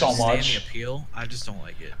love it so understand much. The appeal. I just don't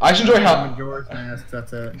like it. I just enjoy how Majora's Mask,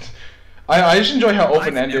 that's it. I just enjoy how I've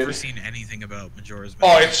open-ended. never seen anything about Majora's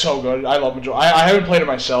Mask. Oh, it's so good. I love Majora. I haven't played it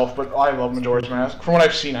myself, but I love Majora's Mask. From what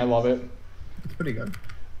I've seen, I love it. It's pretty good.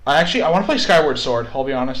 I want to play Skyward Sword. I'll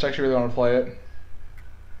be honest. I actually really want to play it.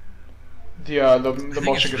 The I think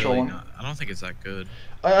motion it's control really one. not- I don't think it's that good.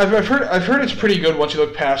 I've heard it's pretty good once you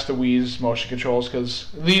look past the Wii's motion controls, because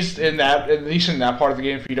at least in that part of the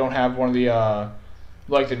game, if you don't have one of the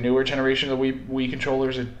like the newer generation of the Wii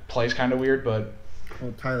controllers, it plays kind of weird. But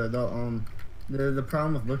Well, Tyler, the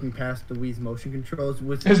problem with looking past the Wii's motion controls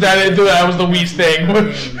was is that was the Wii's thing?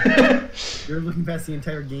 You're looking past the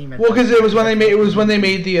entire game. Well, because it was when they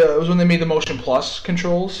made the Motion Plus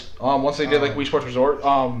controls. Once they did like Wii Sports Resort,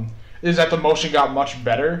 is that the motion got much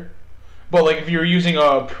better. But like if you were using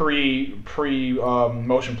a pre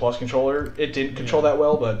Motion Plus controller, it didn't control that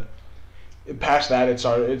well. But past that, it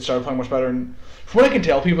started playing much better. And from what I can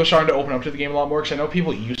tell, people are starting to open up to the game a lot more. Because I know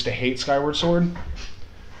people used to hate Skyward Sword.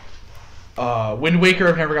 Wind Waker,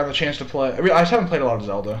 I've never gotten the chance to play. I just haven't played a lot of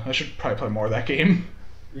Zelda. I should probably play more of that game.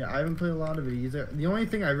 Yeah, I haven't played a lot of it either. The only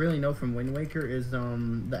thing I really know from Wind Waker is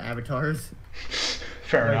the avatars.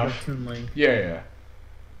 Fair Like enough. Toon Link. Yeah.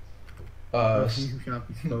 He should not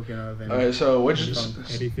be spoken of. And Alright, so which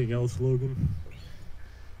Anything else, Logan?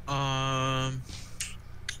 Nah,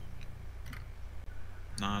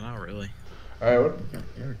 not really. Alright,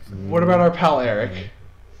 Eric's what about our pal Eric?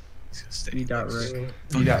 He's gonna stay.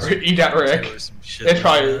 E.Rick. Rick. It's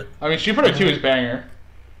probably. I mean, Super 2 is banger.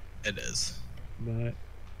 It is. Not.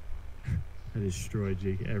 I destroy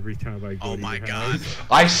Jake every time I go Oh to my your god. house.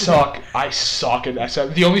 I suck at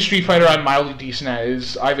SF. The only Street Fighter I'm mildly decent at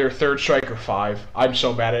is either Third Strike or 5. I'm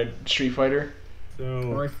so bad at Street Fighter. The So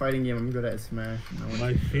only fighting game I'm good at is Smash.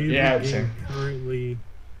 my favorite Yeah, game same. currently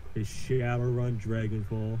is Shadowrun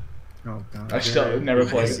Dragonfall. Oh god. I still never What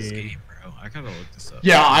played is it. this game, bro? I gotta look this up.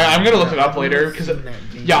 Yeah, I'm gonna look it up later because I've never seen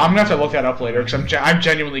that game. yeah, I'm gonna have to look that up later because I'm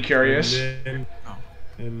genuinely curious. And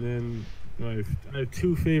then I have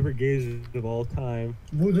two favorite games of all time.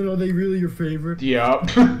 Well, then are they really your favorite? Yeah.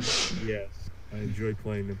 Yes, I enjoy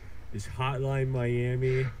playing them. Is Hotline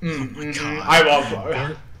Miami I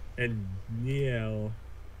love. and Neo.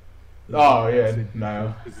 Oh yeah,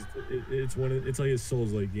 no. It's like a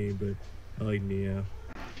Souls-like game, but I like Neo.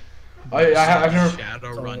 I've never.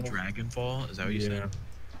 Shadowrun Dragonfall? Is that what you Yeah. said?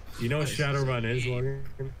 You know what What is this Shadowrun is, game?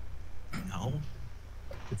 Logan? No,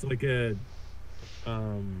 It's like a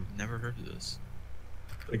never heard of this.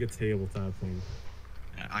 tabletop thing.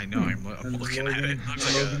 I know. I'm And looking at it.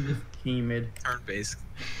 Looks like Logan just came in. a turn-based.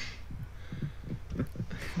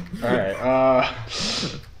 All right.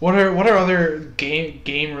 What are other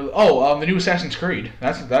the new Assassin's Creed.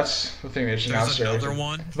 That's the thing they just announced. There's another earlier.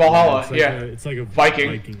 one. Valhalla. It's like Yeah. it's like a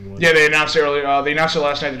Viking. one. Yeah, they announced it earlier. They announced it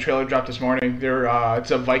last night. The trailer dropped this morning.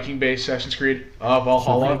 It's a Viking-based Assassin's Creed.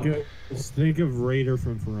 Valhalla. So think of Raider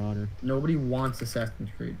from For Honor. Nobody wants Assassin's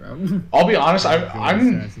Creed, bro. I'll be honest. Enjoy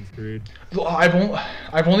I'm Assassin's Creed.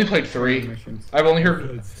 I've only played 3. Missions. I've only I've heard.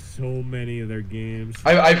 played so many of their games.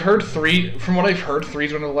 I've heard 3. From what I've heard, 3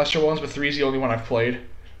 is one of the lesser ones, but 3 is the only one I've played.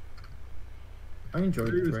 I enjoyed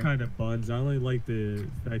 3 was 3. kind of buns. I only like the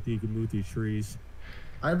fact that you can move these trees.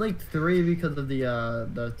 I liked 3 because of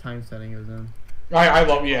the time setting it was in. I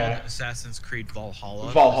love Assassin's Creed Valhalla. Is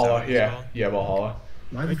that Valhalla. what it's Yeah, called? yeah, Valhalla.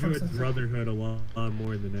 Why I the fuck enjoyed Brotherhood a lot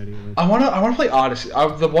more than anyone. I wanna play Odyssey.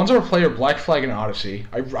 The ones I would play are Black Flag and Odyssey.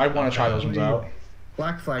 I want to try those ones out.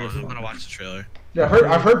 Black Flag is I'm gonna fun. watch the trailer. Yeah,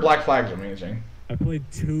 I've heard Black Flag's amazing. I played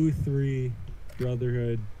 2, 3,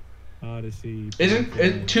 Brotherhood, Odyssey. Isn't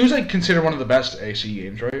Brotherhood. 2's like considered one of the best AC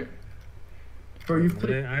games, right? Bro, you've I played.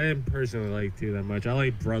 didn't- I didn't personally like 2 that much. I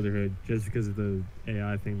like Brotherhood just because of the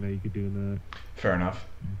AI thing that you could do in that. Fair enough.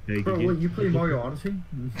 Yeah, you Bro, could what, get- you play Mario Odyssey?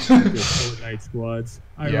 the Fortnite squads.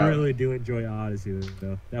 I Yeah. really do enjoy Odyssey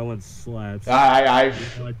though. That one slaps. I've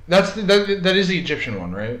You know, that is the Egyptian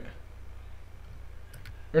one, right?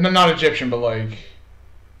 Or not Egyptian, but like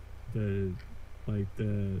the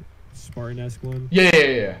Spartan-esque one.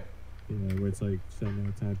 yeah. Yeah, where it's like 7 out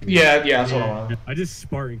of 10. Yeah, that's what I want. I just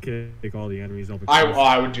Spartan kick all the enemies off.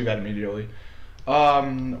 I would do that immediately.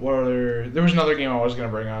 What other? There was another game I was gonna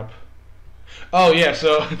bring up. Oh yeah,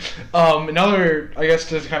 so another, I guess,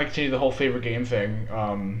 to kind of continue the whole favorite game thing.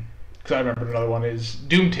 Because I remember another one is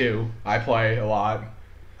Doom 2. I play a lot.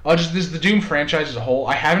 The Doom franchise as a whole.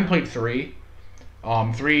 I haven't played 3.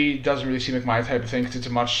 3 doesn't really seem like my type of thing because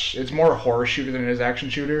it's more a horror shooter than it is action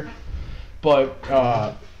shooter. But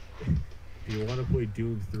If you want to play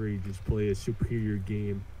Doom 3, just play a superior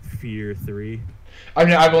game, Fear 3.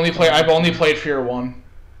 I've only played Fear 1.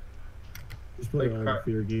 Just play Like all cra-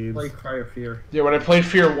 the Fear games. Play Cry of Fear. Yeah, when I played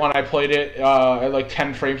Fear 1, I played it at like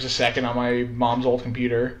 10 frames a second on my mom's old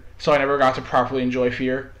computer. So I never got to properly enjoy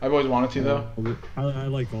Fear. I've always wanted to, though. I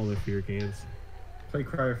like all the Fear games. Play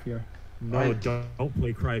Cry of Fear. No, don't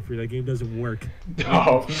play Cry Fear. That game doesn't work.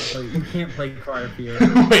 Oh. You can't play Cry of Fear.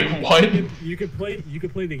 Wait, what? You could play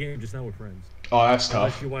the game, just not with friends. Oh, that's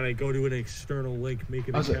Unless tough. you want to go to an external link, make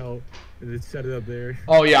an How's it? account, and then set it up there.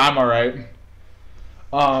 Oh, yeah, I'm alright.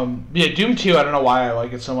 Yeah, Doom 2, I don't know why I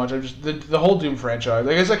like it so much. The whole Doom franchise.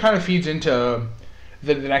 I guess that kind of feeds into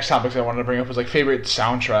the next topics I wanted to bring up was like favorite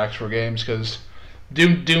soundtracks for games, because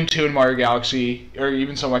Doom 2 and Mario Galaxy, or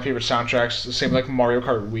even some of my favorite soundtracks, the same like Mario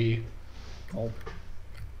Kart Wii. Oh.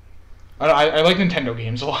 I like Nintendo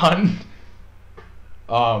games a lot.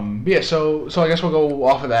 Yeah, so I guess we'll go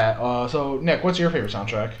off of that. So Nick, what's your favorite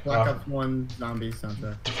soundtrack? Black Ops 1 Zombie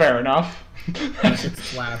soundtrack. Fair enough. That shit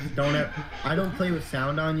slaps. I don't play with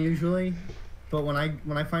sound on usually, but when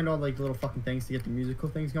I find all like little fucking things to get the musical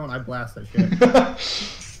things going, I blast that shit.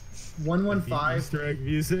 115. Easter egg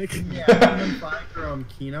music. Yeah, 115 from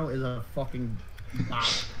Kino is a fucking bop.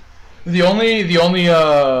 The only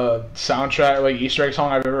soundtrack like Easter egg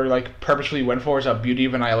song I've ever like purposefully went for is Beauty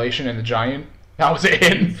of Annihilation and the Giant. That was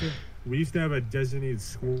it. We used to have a designated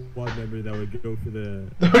squad member that would go for the.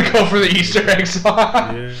 We go for the Easter egg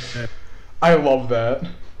song. Yeah. I love that.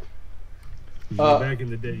 Back in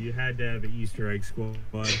the day, you had to have an Easter egg squad.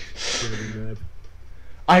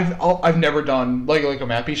 I've never done like a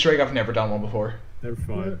map Easter egg. I've never done one before. They're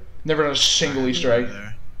fun. Never done a single Easter egg.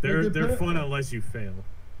 There. They're fun unless you fail.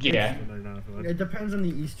 Yeah, They're not fun. It depends on the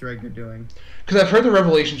Easter egg you're doing. because I've heard the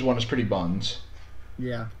Revelations one is pretty buns.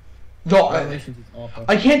 Yeah. Though Revelations is awful.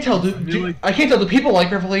 I can't tell. I can't tell. Do people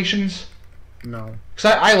like Revelations? No.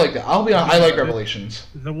 Because I like that. I'll be honest. I like Revelations.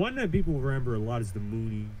 The one that people remember a lot is the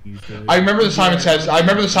Moonies. I remember the Simon Says. I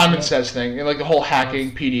remember the Simon Says thing, and like the whole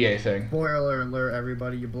hacking PDA thing. Spoiler alert,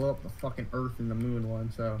 everybody! You blow up the fucking Earth and the Moon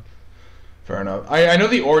one. So. Fair enough. I know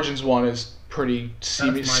the Origins one is pretty my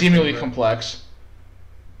seemingly favorite. complex.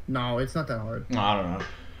 No, it's not that hard. I don't know.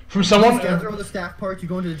 From someone. You gather all the staff parts. You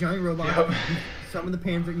go into the giant robot. Yep. You summon the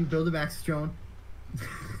Panzer. You build a Maxis drone.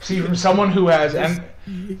 See, from someone who has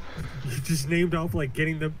You just named off like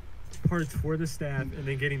getting the parts for the staff and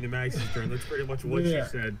then getting the Maxis turn. That's pretty much what Yeah. you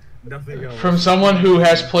said. Nothing else. from someone who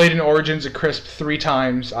has played in Origins a crisp 3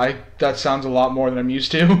 times, that sounds a lot more than I'm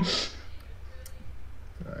used to.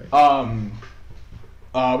 Alright.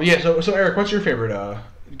 But yeah. So Eric, what's your favorite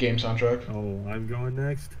game soundtrack? Oh, I'm going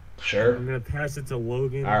next. Sure. I'm gonna pass it to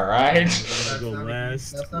Logan. All right. I'm That's gonna go not a-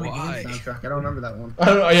 last. That's not a Why? game soundtrack. I don't remember that one. I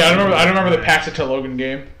don't remember the Pass It to Logan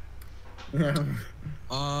game. No.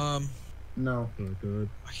 Oh, good.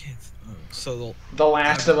 I can't. So The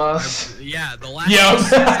Last of Us. yeah, the last Yep.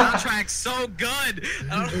 soundtrack's so good.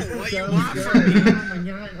 I don't know what you want from me. Oh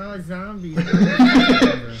my god! Oh, zombies.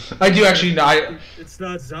 I do actually. No, It's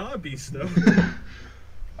not zombies though.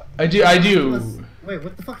 I do. Wait,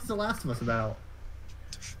 what the fuck is The Last of Us about?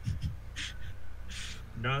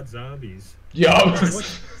 Not zombies. Yo.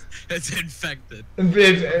 It's infected.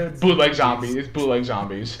 It's bootleg zombies. It's bootleg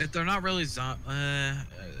zombies. If they're not really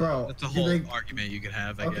Bro, that's a do whole they- argument you could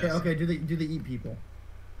have, I Okay, guess. okay. Do they eat people?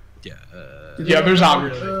 Yeah. Do Yeah, they they're like-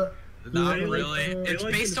 zombies. Not they like- really. they It's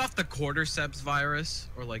like based to- off the cordyceps virus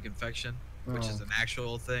or like infection, which is Oh. an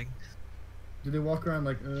actual thing. Do they walk around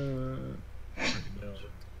like?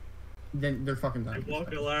 Then they're fucking I zombies.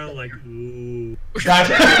 walk around like, ooh.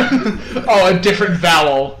 Oh, a different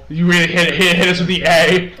vowel. You really hit us with the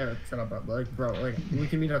A. Eric, shut up, bro. Like, bro, like, we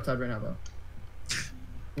can meet outside right now, bro.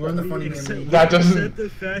 We're in the funny man league. That doesn't- Except the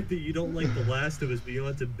fact that you don't like The Last of Us, but you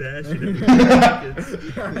want to bash it.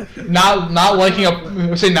 Not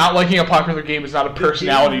liking a popular game is not a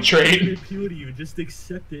personality trait. Appeal to you. Just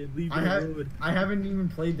accept it and leave it I alone. haven't even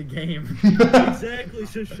played the game. Exactly.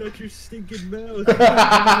 So shut your stinking mouth.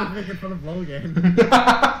 I'm making fun of Logan.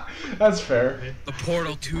 That's fair. The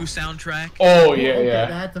Portal 2 soundtrack. Oh yeah, Okay, yeah.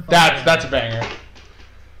 that's a fucking That's a banger. I've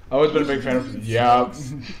always been a big fan of. Yeah.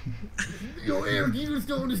 Yo, Eric, you just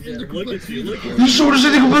don't understand the Look at you. complexity. Look You at so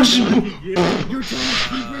understand the complexity. you. You're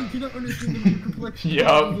trying to cannot understand the complexity.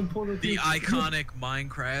 Yup. of Portal The 2. iconic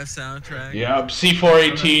Minecraft soundtrack. Yep.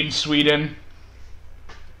 C418, Sweden.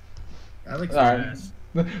 I like. Alright.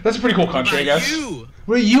 That's a pretty cool What country, I about guess. you?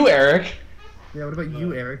 What are you, Eric? Yeah. What about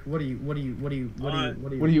you, Eric? What do you?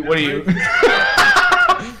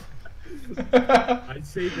 I'd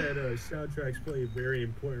say that soundtracks play a very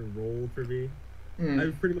important role for me. Mm.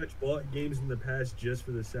 I've pretty much bought games in the past just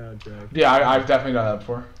for the soundtrack. Yeah, I've definitely done that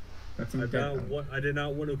before. That's I did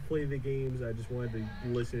not want to play the games. I just wanted to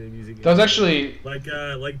listen to music. That was actually like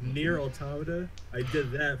Nier Automata. I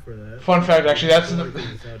did that for that. fun fact. Actually, For the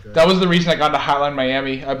soundtrack. that was the reason I got into Hotline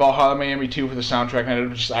Miami. I bought Hotline Miami 2 for the soundtrack, and I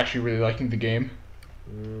ended up just actually really liking the game.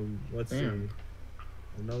 Let's Damn. see.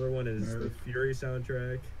 Another one is the Fury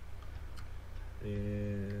soundtrack.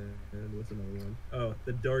 And what's another one? Oh,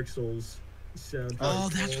 the Dark Souls soundtrack. Oh,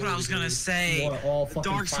 that's what I was gonna say. What, all The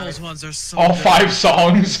fucking Dark Souls five, ones are so All good. 5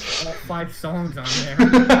 songs. all 5 songs on there.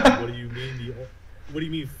 What do you mean? What do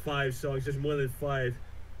you mean 5 songs? There's more than 5.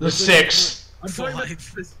 The 6. I'm talking about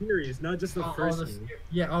 5. the series, not just the first game.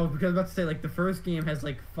 Yeah, because I was about to say, like, the first game has,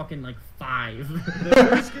 like, fucking, like, 5. The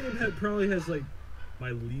first game probably has like my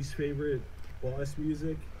least favorite boss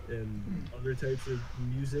music and other types of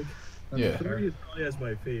music. Yeah. 3 probably has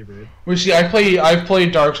my favorite. Well, see, I've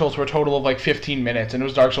played Dark Souls for a total of like 15 minutes, and it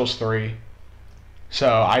was Dark Souls 3.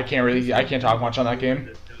 So I can't talk much on that game.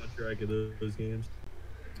 The soundtrack of those games.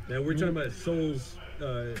 Now we're talking about Souls,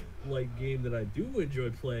 like game that I do enjoy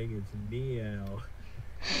playing. It's Meow.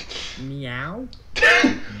 Meow?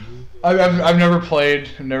 I've never played.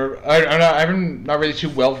 I'm not really too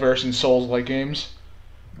well versed in Souls like games.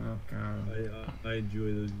 Oh, God. I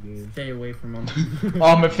enjoy those games. Stay away from them.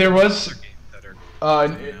 If there was Other games that are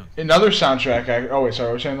coming out. another soundtrack, oh wait, sorry,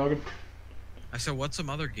 what were you saying, Logan? I said, what's some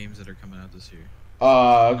other games that are coming out this year?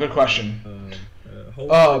 Good question.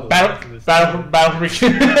 Hopefully Battle for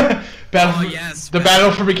Bikini. Oh, yes, The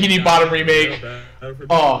Battle for Bikini Bottom remake. Battle for Bikini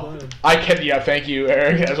Oh, Bottom. I can. Yeah, thank you,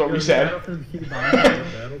 Eric. That's what we said. Battle for the Bikini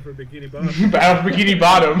Bottom. Battle for Bikini Bottom. Battle for Bikini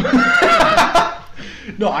Bottom.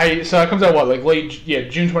 So it comes out what, like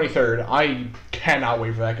June 23rd. I cannot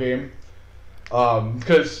wait for that game.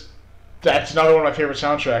 Because that's another one of my favorite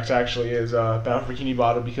soundtracks. Actually, is Battle for Bikini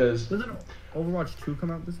Bottom because Doesn't Overwatch 2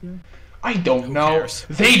 come out this year? I don't Who know. cares?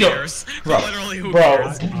 They Who don't. cares? Bro, Literally, who bro,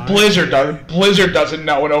 cares? Blizzard doesn't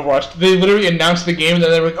know when Overwatch. They literally announced the game and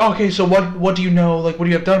then they were like, oh, okay, so what do you know? Like, what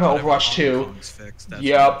do you have done about Whenever Overwatch 2? Hong Kong's fixed, that's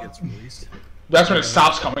Yep. when it gets released. That's when it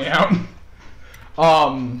stops coming out.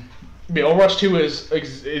 Yeah, Overwatch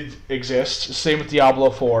 2 exists. Same with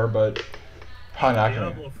Diablo 4, but probably not gonna.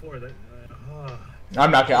 Diablo 4. I'm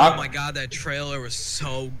not Oh gonna. my god, that trailer was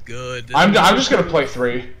so good. I'm just gonna play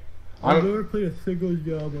 3. I've never played a single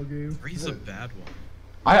Diablo game. 3's a bad one.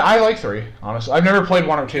 I like 3, honestly. I've never played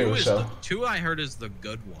 1 or 2, so 2 I heard is the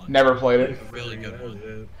good one. never played it. A really good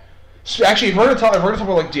one. So actually, if we're gonna talk about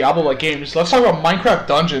like Diablo like games, let's talk about Minecraft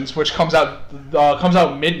Dungeons, which comes out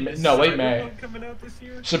late May, Coming out this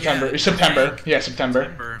year? September. Yeah, September. May. Yeah,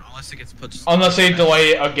 September. Unless it gets put. Unless they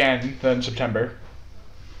delay it again, then September.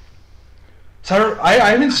 So I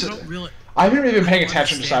haven't I haven't really been paying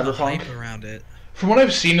attention to understand the Cyberpunk. hype around it. From what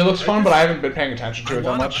I've seen, it looks fun, but I haven't been paying attention to I it that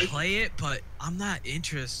want much. to play it, but I'm not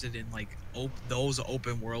interested in like those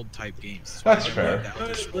open world type games. That's I fair. like the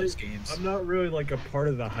Elder Scrolls games. I'm not really like a part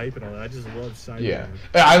of the hype and all that. I just love Cyberpunk. Yeah,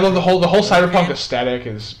 I love the whole Cyberpunk aesthetic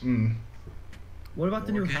is. What about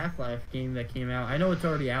the new Okay. Half-Life game that came out? I know it's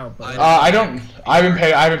already out, but I haven't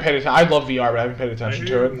paid attention. I love VR, but I haven't paid I attention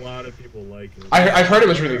to hear it. a lot of people like it. I've heard it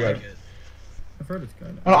was really I good. like it. I've heard it's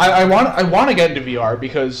good. I want to get into VR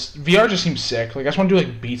because VR just seems sick. Like I just want to do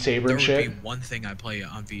like Beat Saber There and would shit. be one thing I play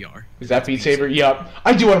on VR. Is that Beat Saber? Yep.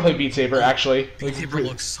 I do want to play Beat Saber actually. Beat Like, Saber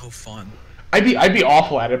looks so fun. I'd be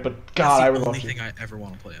awful at it, but God, That's I the would love only to. thing I ever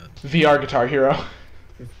want to play on. VR Guitar Hero.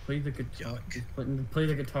 Just play the guitar. Yuck. Just play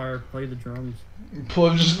the guitar. Play the drums.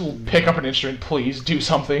 Just pick up an instrument, please. Do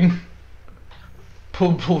something.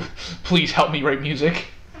 Please help me write music.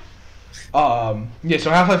 Yeah. So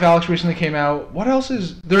Half-Life Alyx recently came out. What else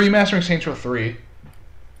is? They're remastering Saints Row 3,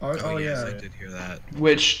 Oh, yes, yeah. I did hear that.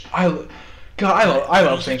 which I love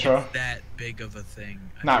don't Saints think Row. it's that big of a thing.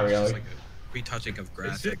 I Not think it's really. just like a retouching of It's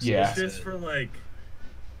graphics. just, Yeah. it's just for like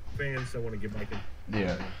fans that want to get back in.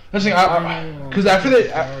 Yeah. That's the thing. Because after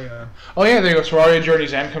the oh yeah, there you go. Terraria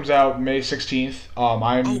Journey's End comes out May 16th. Oh,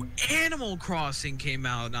 Animal Crossing came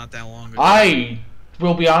out not that long ago. I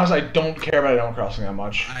will be honest. I don't care about Animal Crossing that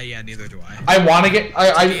much. Yeah, neither do I. I want to get.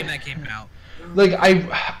 It's a game that came out. Like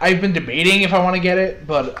I've been debating if I want to get it,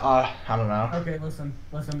 but I don't know. Okay, listen.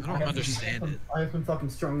 I don't understand it. I have some fucking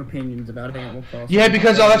strong opinions about Animal Crossing. Yeah,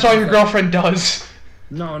 because that's all your girlfriend does.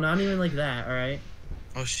 No, not even like that. All right.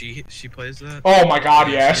 Oh, she plays that. Oh my God,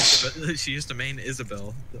 Yeah, yes. She used to main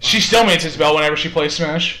Isabel. She still mains Isabel whenever she plays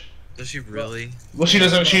Smash. Does she really? Well, she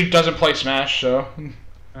doesn't. She doesn't play Smash, so. All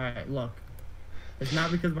right. Look. It's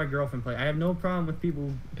not because my girlfriend plays. I have no problem with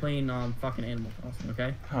people playing fucking Animal Crossing.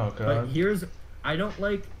 Okay. Oh But God. I don't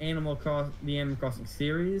like the Animal Crossing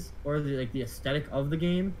series or the aesthetic of the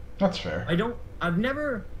game. That's fair. I've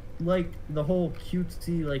never liked the whole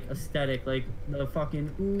cutesy aesthetic, like the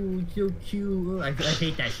fucking ooh so cute. Ooh. I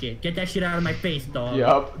hate that shit. Get that shit out of my face, dog.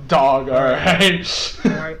 Yup, dog. All right.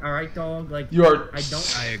 All right, dog. Like You are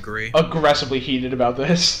I agree. aggressively heated about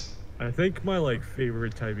this. I think my like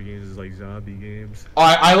favorite type of games is like zombie games.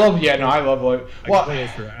 I love. Yeah, no, I love like. I Well, can play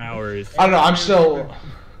those for hours. I don't know.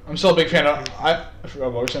 I'm still a big fan of. I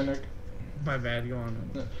forgot what I was saying, Nick. My bad. Go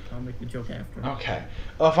on. I'll make the joke after. Okay.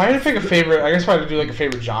 If I had to pick a favorite, I guess if I had to do like a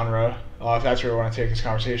favorite genre, if that's where I want to take this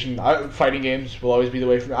conversation, fighting games will always be the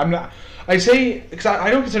way for me. I'm not. I say because I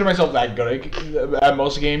don't consider myself that good at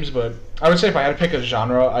most games, but I would say if I had to pick a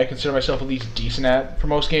genre, I consider myself at least decent at. For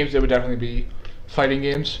most games, it would definitely be fighting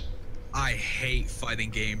games. I hate fighting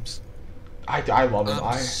games. I love them.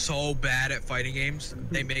 I'm so bad at fighting games.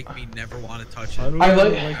 They make me never want to touch I it. don't I really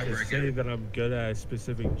like- like Ever to say again. that I'm good at a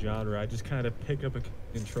specific genre. I just kind of pick up a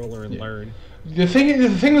controller and learn. The thing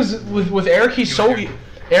is with Eric,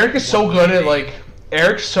 Eric is so good at like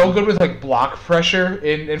Eric's so good with like block pressure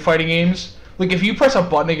in fighting games. Like if you press a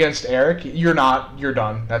button against Eric, you're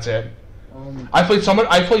done. That's it. I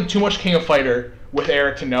played too much King of Fighter with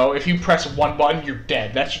Eric to know if you press one button, you're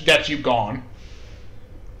dead. That's you gone.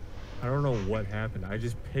 I don't know what happened. I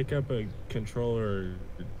just pick up a controller,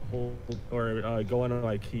 go on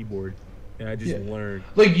my keyboard, and I just learn.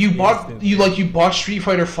 Like you bought Street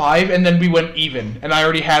Fighter 5 and then we went even, and I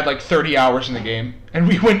already had like 30 hours in the game, and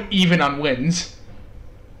we went even on wins.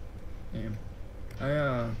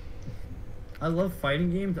 Damn. I love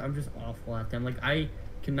fighting games. I'm just awful at them. Like I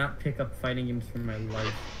cannot pick up fighting games for my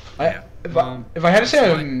life. If I had to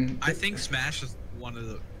say, I think Smash is one of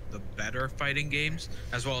the better fighting games,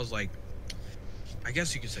 as well as like I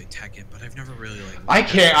guess you could say Tekken, but I've never really like. I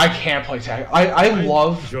can't play Tekken. I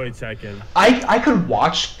love. enjoy Tekken. I could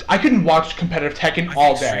watch competitive Tekken I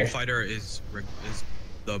all think day. Street Fighter is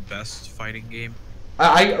the best fighting game.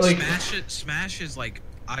 I like. Smash is like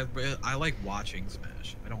I like watching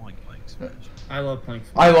Smash. I don't like playing Smash. I love playing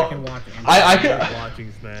Smash. I can watch it. I could.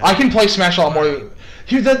 Watching Smash. I can play Smash a lot more.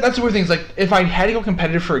 Here, that's the weird thing. Is like if I had to go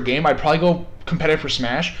competitive for a game, I'd probably go competitive for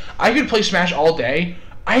Smash. I could play Smash all day.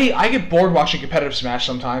 I get bored watching competitive Smash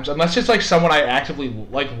sometimes, unless it's like someone I actively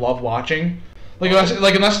like love watching. Unless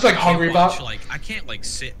it's like Hungry Bot. I can't like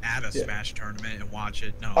sit at a Smash tournament and watch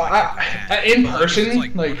it. No. In But person, if it's,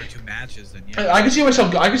 like one or two matches, then yeah. I can see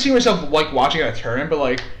myself like watching at a tournament, but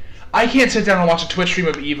like I can't sit down and watch a Twitch stream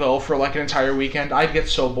of Evo for like an entire weekend. I'd get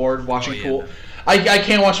so bored watching yeah, pool. no. I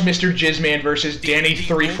can't watch Mr. Jizzman versus Danny The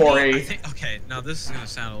 348. only- Okay, now this is gonna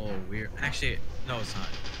sound a little weird. Actually, no, it's not.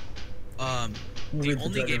 We'll The leave the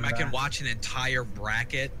only game I judgment can back. watch an entire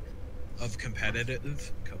bracket of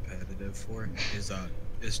competitive for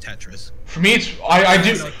is Tetris. For me, it's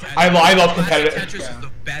I love competitive. Tetris is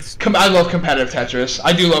the best. I love competitive Tetris.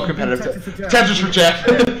 I do love competitive Tetris for Jeff.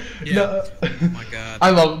 Yeah. No. Oh my god.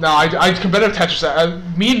 I competitive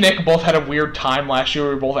Tetris. Me and Nick both had a weird time last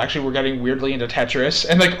year. We both actually were getting weirdly into Tetris,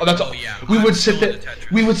 and like that's Oh, yeah. we I'm would still sit there. into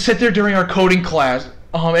Tetris. We would sit there during our coding class,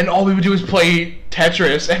 and all we would do is play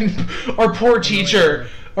Tetris, and our poor teacher.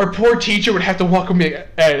 Our poor teacher would have to welcome me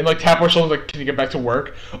and like tap our shoulders like, "Can you get back to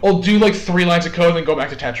work?" I'll do like 3 lines of code and then go back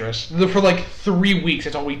to Tetris. For like 3 weeks,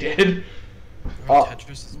 that's all we did.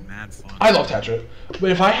 Tetris is mad fun. I love Tetris,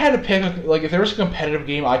 but if I had to pick, like, if there was a competitive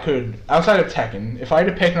game I could, outside of Tekken, if I had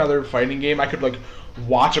to pick another fighting game I could like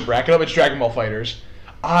watch a bracket of, it's Dragon Ball Fighters.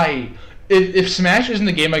 If Smash isn't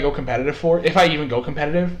the game I go competitive for, if I even go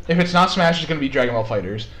competitive, if it's not Smash, it's gonna be Dragon Ball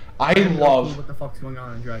Fighters. I have no clue love. what the fuck's going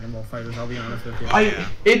on in Dragon Ball Fighters. I'll be honest with you.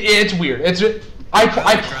 It's weird. I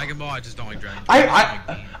like Dragon Ball. I just don't like Dragon Ball.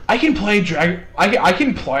 I can play I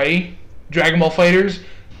can play Dragon Ball Fighters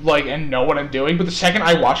like and know what I'm doing, but the second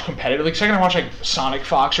I watch competitive, like second I watch like Sonic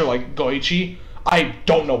Fox or like Goichi, I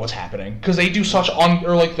don't know what's happening because they do such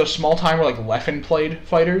or like the small time where like Leffen played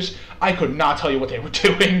fighters. I could not tell you what they were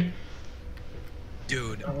doing.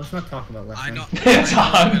 Dude, Oh, let's not talk about Left I Hand. know,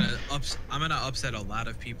 It's I'm gonna upset a lot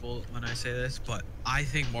of people when I say this, but I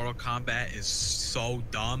think Mortal Kombat is so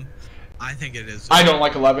dumb. I think it is. I don't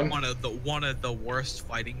like 11. one of the worst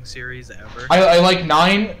fighting series ever. I like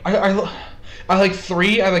 9. I like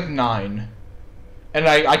 3. I like 9, and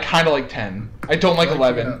I kind of like 10. I don't like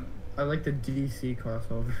 11. I like the DC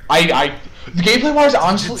crossover. The gameplay wise,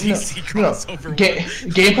 honestly, DC crossover.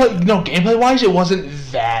 gameplay wise, it wasn't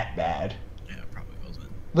that bad. Yeah, it probably wasn't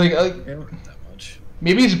Like Yeah. that much.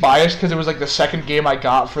 maybe it's biased because it was like the second game I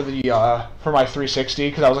got for the for my 360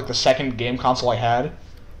 because that was like the second game console I had.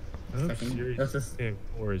 I hope Second- Serious that's just- Sam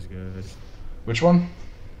 4 is good. Which one?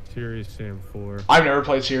 Serious Sam 4. I've never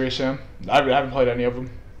played Serious Sam. I haven't played any of them.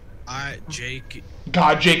 Jake,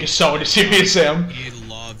 God, Jake is so into Serious Sam. he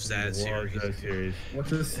loves that Love series. that series.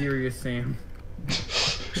 What's a serious Sam?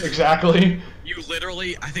 Exactly. You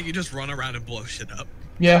literally, I think you just run around and blow shit up.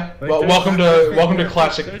 Yeah. Like, Well, there's- welcome to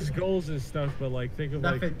classic. There's goals and stuff, but like think of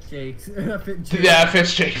That like fit Jake's. That fit Jake's. Yeah, it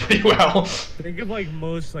fits Jake pretty well. think of like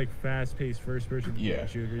most like fast-paced first-person Yeah.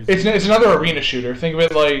 shooters. It's another arena shooter. Think of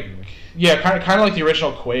it like kind of like the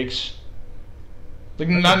original Quakes. Like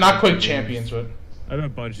not Quake Champions, but I have a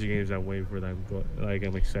bunch of games I'm waiting for that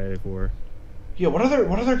I'm excited for. yeah. What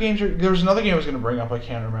other games? There was another game I was gonna bring up. I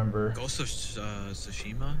can't remember. Ghost of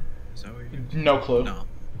Tsushima? Is that what you're doing? No clue. No.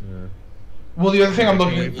 Yeah. Well, the other thing I'm Wait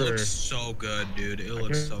looking. It for- looks so good, dude. It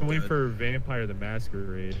looks so Wait good. for Vampire the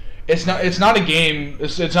Masquerade. It's not a game.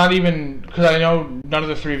 It's not even because I know none of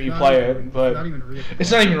the three of you Not play even- it, but not even real.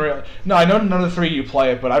 it's not even real. No, I know none of the three of you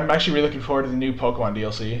play it, but I'm actually really looking forward to the new Pokemon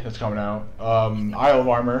DLC that's coming out. Isle of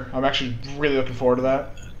Armor. I'm actually really looking forward to that.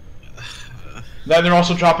 That they're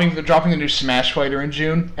also dropping the new Smash Fighter in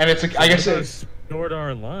June, and it's like I guess it's Sword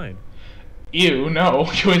Art Online. ew. No,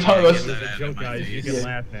 can we talk about? Get It was that a out joke, of my guys. You face. can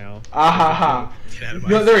laugh now. Ah ha ha. Get out of my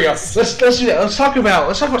No, there we go. face. Let's do that. Let's talk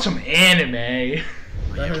about some anime. Yeah,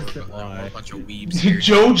 That we're, has to- we're a bunch of weebs here.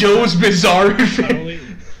 JoJo's Bizarre I Adventure.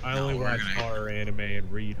 only we're watch gonna- horror anime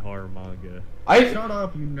and read horror manga. Shut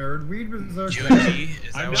up, you nerd. Read Berserk. Junji,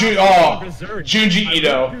 is that I'm what Jun- not oh, reading Berserk. Junji I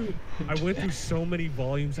Ito. went through- I went through so many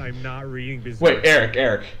volumes. I'm not reading Berserk. Wait,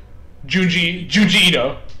 Eric. Junji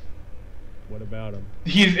Ito. What about him?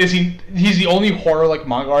 He's the only horror like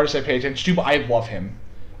manga artist I pay attention to, but I love him.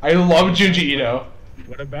 I love Junji Ito.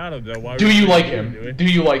 What about him though? Why Do would you you like do him? it? Do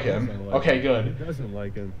you like He him? doesn't like Okay, him. good. He doesn't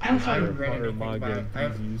like him. I don't I haven't read Horror anything about it. manga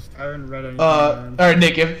enthusiast. I haven't read anything. All right,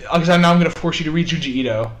 Nick. Because now I'm gonna force you to read Junji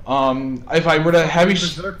Ito. If I were to have you.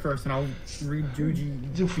 Berserk first, and I'll read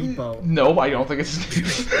Juji Ippo. No, I don't think it's.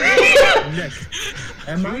 Nick,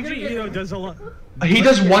 Am I gonna Junji get? Ito does a lot. He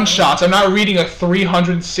does one shots. I'm not reading a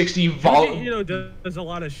 360 Junji volume. Ito does a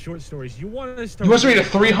lot of short stories. You want us to? He wants to read a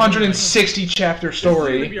 360 chapter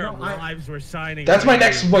story. Our No, I- lives were signing. That's my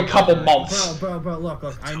next couple months. Bro, look.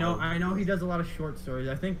 I know he does a lot of short stories.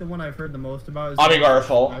 I think the one I've heard the most about is Amigara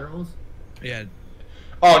Fault. Spirals. Yeah,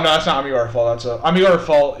 Oh no, that's not Amigara Fault. That's Amigara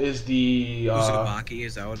Fault is the. Uzumaki,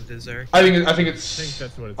 is that what it is, Eric? I think I think it's.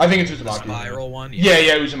 that's what it's. I think it's The Uzumaki. spiral one? Yeah,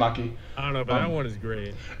 Uzumaki. I don't know, but that one is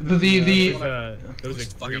great. The There was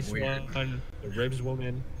It's a fucking Grease weird. one, the Ribs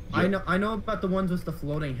woman. I know about the ones with the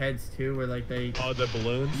floating heads too, where like they. Oh, the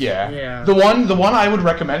balloons. yeah. Yeah. The one I would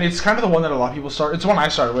recommend. It's kind of the one that a lot of people start. It's the one I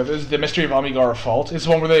started with. Is the Mystery of Amigara Fault. It's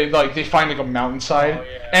the one where they find like a mountainside Oh,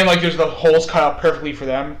 yeah. and like there's the holes cut out perfectly for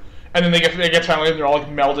them. And then they get finally and they're all like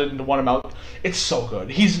melded into one amount. It's so good.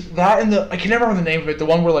 He's that and I can never remember the name of it. The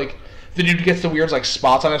one where like the dude gets the weird like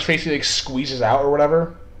spots on his face. He like squeezes out or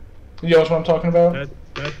whatever. You know what I'm talking about?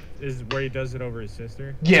 That is where he does it over his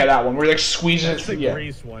sister. Yeah, that one where he like squeezes. That's the Yeah,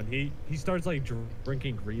 Grease one. He starts like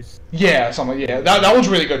drinking grease. yeah, something. Yeah, that one's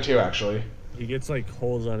really good too, actually. He gets like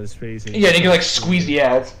holes on his face. And Yeah, and he can like squeeze.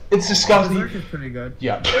 Yeah, it's disgusting. Berserk is pretty good.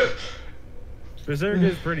 Yeah, Berserk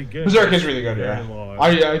is pretty good. Berserk is really good. Yeah, Very long.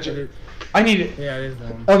 I need it. Yeah, it is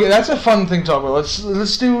long. Okay, that's a fun thing to talk about.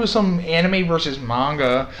 Let's do some anime versus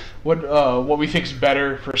manga. What we think is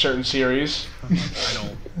better for certain series.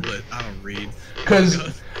 I don't read.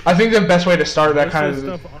 Because I think the best way to start that Most kind of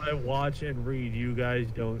the of stuff I watch and read, you guys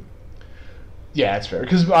don't. yeah, it's fair.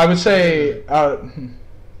 Because I would say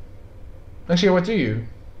actually, what do you?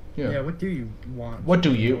 Yeah, what do you want? What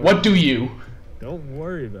do you? What do you? Don't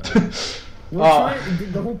worry about it. We're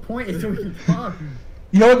trying, the whole point is so we can talk.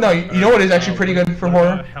 You know what? No, you know what is actually pretty good for What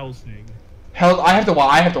about horror? Hellsing. I have to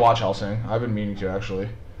watch Hellsing. I've been meaning to actually.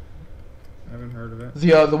 I haven't heard of it.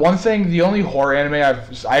 The only horror anime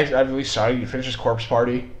I've at least started to finish is Corpse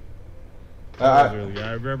Party. That was really good.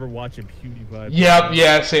 I remember watching PewDiePie.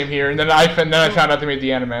 Yeah, same here. And then I found out they made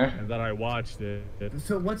the anime. And then I watched it.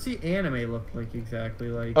 So what's the anime look like exactly?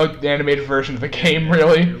 Like Oh, the animated version of the game,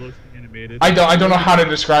 really? It looks animated. I don't know how to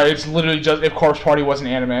describe it. It's literally just if Corpse Party was an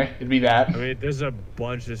anime, it'd be that. I mean, there's a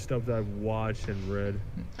bunch of stuff that I've watched and read.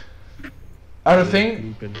 I would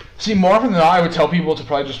think. See, more often than not, I would tell people to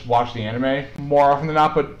probably just watch the anime more often than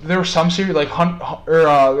not. But there were some series like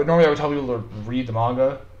normally I would tell people to read the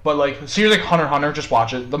manga. But like series like Hunter x Hunter, just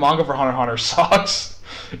watch it. The manga for Hunter x Hunter sucks.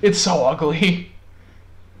 It's so ugly.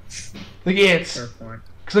 Like it's fair point.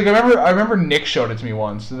 because like I remember Nick showed it to me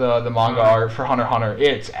once. The manga art for Hunter x Hunter.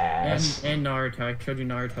 It's ass. And Naruto. I showed you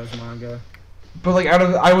Naruto's manga. But like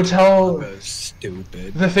I would tell. That's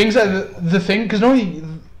stupid. The things the thing because normally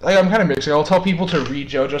like, I'm kind of mixing. I'll tell people to read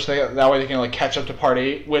JoJo so that way they can like catch up to part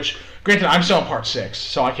 8. Which, granted, I'm still on part 6,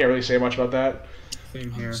 so I can't really say much about that. Same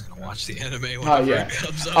I'm here. just gonna watch the anime whenever Yeah. it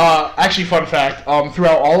comes up. Actually, fun fact.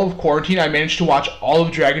 Throughout all of quarantine, I managed to watch all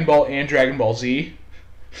of Dragon Ball and Dragon Ball Z.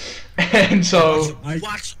 And so You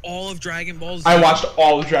watched all of Dragon Ball Z? I watched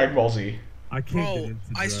all of Dragon Ball Z. I can't get Bro, into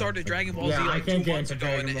I started Dragon Ball Z Yeah, I like can't 2 get months into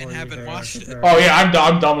ago Dragon and Ball haven't either. watched it. Oh yeah,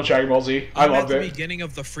 I'm done with Dragon Ball Z. I I'm loved at the it. beginning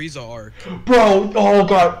of the Frieza arc. Bro, oh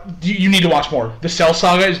god, you need to watch more. The Cell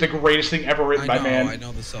Saga is the greatest thing ever written by I man.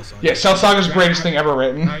 know the Cell Saga. Yeah, Cell Saga is the greatest thing ever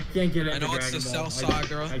written. I can't get into I know it's Dragon the Ball. Cell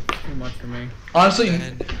Saga. It's too much for me. Honestly,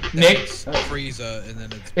 Then Nick, it's Frieza, and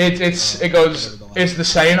then it's it goes it's the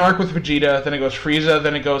Saiyan arc with Vegeta, then it goes Frieza,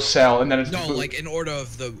 then it goes Cell, and then it's no, like in order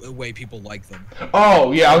of the way people like them.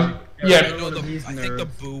 oh yeah, I yeah, know These I think the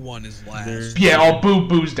nerds. Boo one is last. yeah.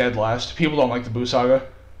 Boo's dead last. People don't like the Boo Saga.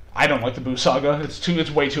 I don't like the Boo Saga. It's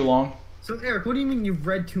way too long. So Eric, what do you mean you've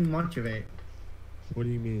read too much of it? What do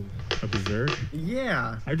you mean? A Berserk?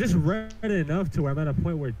 Yeah. I just read it enough to where I'm at a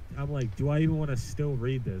point where I'm like, do I even want to still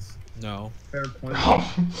read this? No. Fair point.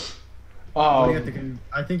 Oh, What are you at the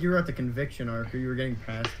I think you were at the conviction arc, or you were getting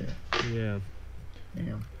past it. Yeah.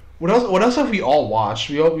 Damn. what else have we all watched?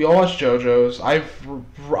 We all watched JoJo's.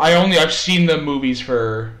 I've seen the movies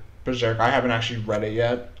for Berserk. I haven't actually read it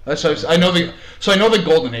yet. I know the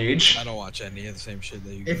Golden Age. I don't watch any of the same shit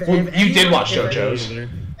that you If, guys. Well, if you did anyone- watch if JoJo's.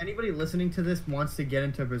 Anybody listening to this wants to get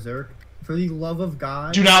into Berserk, for the love of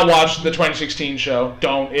God, Do not watch the 2016 show.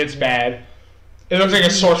 Don't. It's bad. It looks like a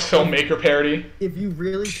source filmmaker parody. if you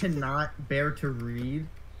really cannot bear to read,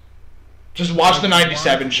 Just watch the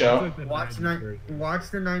 97 show. watch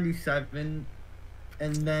the 97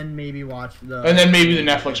 and then maybe watch the. And then maybe the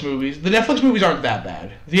Netflix movies. The Netflix movies aren't that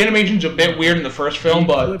bad. The animation's a bit weird in the first film,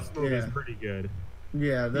 but Eclipse movie's Yeah. pretty good.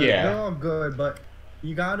 Yeah, Yeah. they're all good, but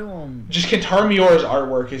you got to just Kentaro Miura's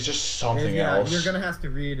artwork is just something yeah, else. you're gonna have to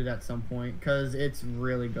read it at some point because it's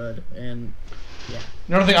really good and yeah.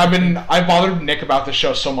 Another thing, I bothered Nick about the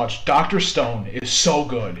show so much. Dr. Stone is so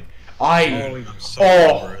good. I'm so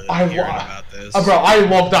Oh, over I hearing wa- about this. Bro, I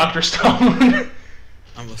love Dr. Stone.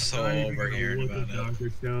 I'm so I over hearing about it. Dr.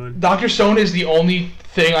 Stone. Dr. Stone is the only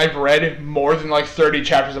thing I've read more than like 30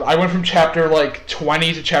 chapters of. I went from chapter like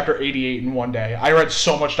 20 to chapter 88 in one day. I read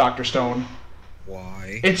so much Dr. Stone.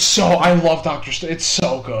 Why? I love Dr. Stone. It's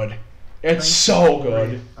so good. It's so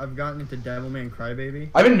good. I've gotten into Devilman Crybaby.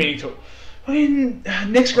 I've been meaning to. I mean,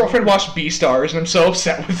 Nick's girlfriend watched Beastars, and I'm so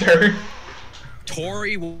upset with her.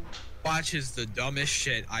 Tori watches the dumbest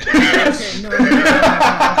shit I Okay, no.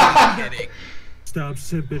 I'm kidding. Stop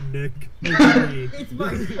simping, Nick. It's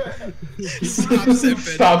my Stop simping.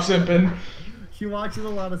 Stop simping. She watches a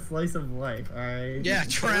lot of slice of life, alright? Yeah,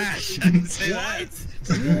 trash. I didn't say that.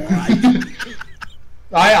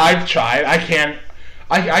 I've tried. I can't.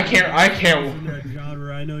 I can't. In that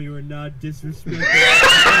genre, I know you are not disrespectful.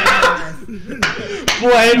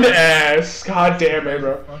 Blend ass. God damn it,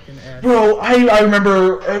 bro. Fucking ass. Bro, I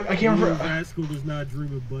remember. I can't Little remember. rascal does not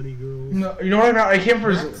dream of bunny girls. No, you know what I can't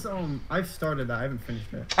remember. That's, I've started that. I haven't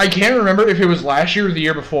finished it. I can't remember if it was last year or the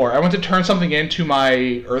year before. I went to turn something into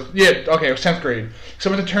my Earth. Yeah, okay, it was 10th grade.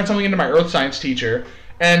 So I went to turn something into my Earth Science teacher,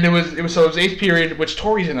 and it was 8th period, which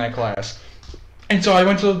Tori's in that class. And so I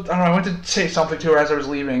went to say something to her as I was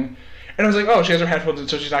leaving, and I was like, oh, she has her headphones in,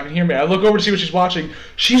 so she's not gonna hear me. I look over to see what she's watching.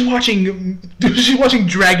 She's watching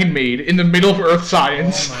Dragon Maid in the middle of Earth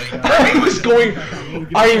Science. Oh my God. I was going.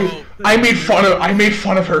 I made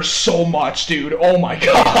fun of her so much, dude. Oh my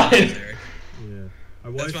god. Yeah. I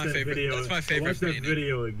watched my that favorite- video. that's my favorite I watched that painting.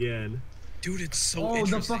 video again. Dude, it's so Oh, the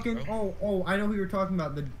interesting, fucking. bro. Oh, I know who you're talking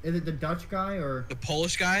about. Is it the Dutch guy or? The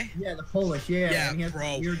Polish guy? Yeah, the Polish. Yeah. Yeah, and he has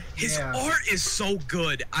bro. weird- His yeah. art is so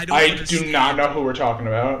good. I don't I do understand. not know who we're talking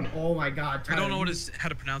about. Oh my God. I don't know Tyler, how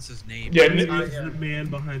to pronounce his name. Yeah. He n- is the man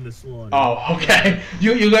behind the slaughter. Oh, okay.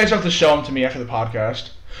 You guys have to show him to me after the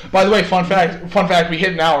podcast. By the way, fun fact, we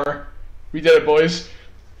hit an hour. We did it, boys.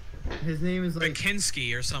 His name is like.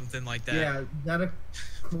 Bakinski or something like that. Yeah, is that a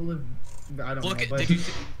cool? I don't Look know. at.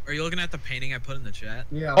 But, Are you looking at the painting I put in the chat?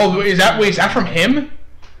 yeah. Oh, is that from him?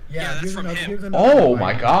 Yeah, that's here's from another- him. here's another Oh one.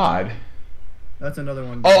 my god. That's another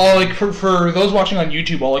one. Oh, like for those watching on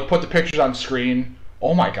YouTube, I'll like put the pictures on screen.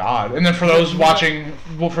 Oh my god. And then for those watching,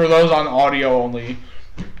 for those on audio only,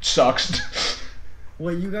 sucks.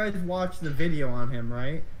 Well, you guys watched the video on him,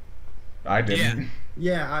 right? I didn't.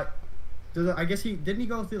 Yeah, I guess he didn't he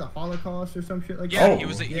go through the Holocaust or some shit like Yeah, that? he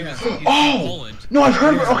was he's Yeah. from Oh! Poland. No, I've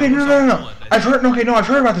heard. Yeah, Okay, he was no. on Poland, I I've heard. Okay, no, I've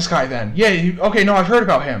heard about this guy then. Yeah. Okay, no, I've heard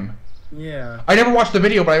about him. Yeah. I never watched the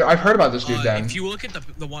video, but I've heard about this dude then. If you look at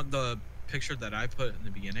the picture that I put in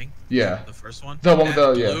the beginning, Yeah. the first one, The one with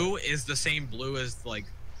that the- yeah. blue is the same blue as like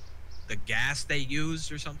the gas they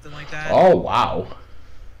used or something like that. Oh wow.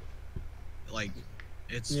 Like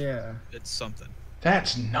it's Yeah. it's something.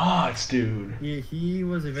 That's nuts, dude. Yeah, he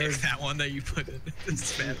was a very. Like that one that you put in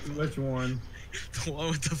this bad Which one? the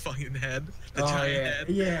one with the fucking head, the Oh giant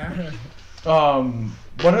yeah. head. Yeah.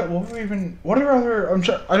 What were we even? What are other?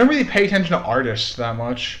 I don't really pay attention to artists that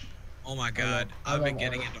much. Oh my god, I I've been love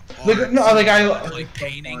getting art. into Like, art. no, like, I- like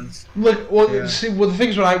paintings. Look, well, Yeah. see, well, the thing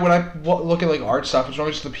is when I look at like art stuff, it's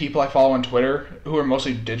always the people I follow on Twitter who are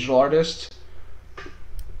mostly digital artists.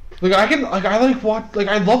 Like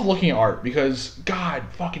I love looking at art because God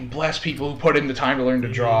fucking bless people who put in the time to learn to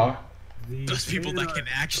draw. Those people that can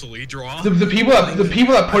actually draw. The people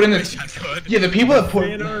that put in I wish I the could. yeah the people that put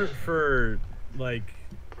Fan art for like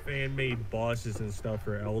fan-made bosses and stuff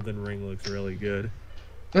for Elden Ring looks really good.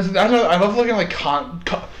 I love looking at like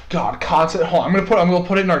concept. Hold on, I'm gonna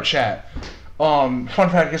put it in our chat. Fun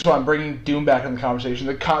fact, guess what? I'm bringing Doom back in the conversation.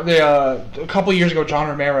 A couple years ago, John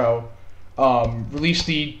Romero released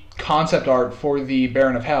the concept art for the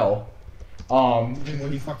Baron of Hell. Well,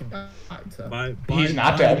 he fucking died. So. He's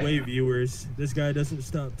not by dead. the way, viewers, this guy doesn't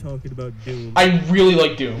stop talking about Doom. I really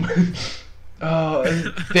like Doom.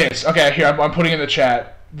 This okay here I'm putting in the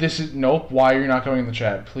chat. This is nope. Why are you not going in the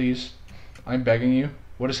chat, please? I'm begging you.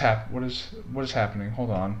 What is happening?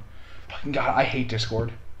 Hold on. Fucking God, I hate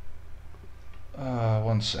Discord.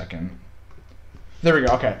 1 second. There we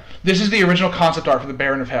go. Okay, this is the original concept art for the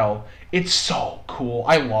Baron of Hell. It's so cool.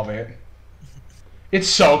 I love it. It's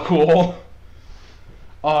so cool.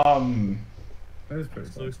 That was pretty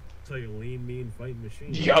This cool. looks like a lean, mean fighting machine.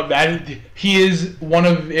 Yeah, he's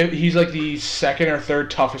like the second or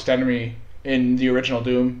third toughest enemy in the original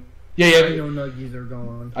Doom. Yeah. Dino Nuggies are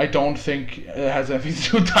gone. I don't think it has anything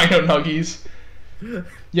to do with Dino Nuggies.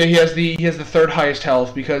 Yeah, he has the third highest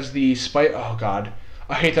health because the oh god,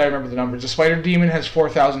 I hate that I remember the numbers. The Spider Demon has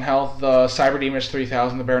 4,000 health. The Cyber Demon has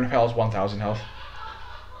 3,000. The Baron of Hell has 1,000 health.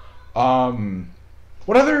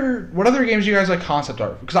 What other games do you guys like concept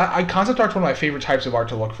art? Because I concept art's one of my favorite types of art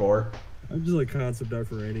to look for. I just like concept art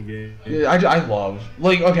for any game. Yeah, I love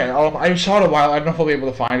I saw it a while. I don't know if I'll be able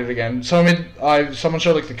to find it again. Someone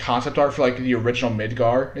showed like the concept art for like the original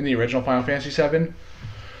Midgar in the original Final Fantasy VII.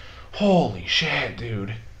 Holy shit,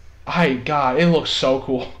 dude! It looks so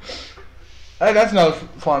cool. That's another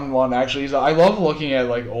fun one actually. Is I love looking at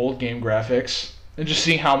like old game graphics and just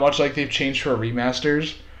seeing how much like they've changed for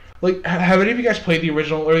remasters. Like, have any of you guys played the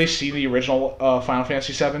original or at least seen the original Final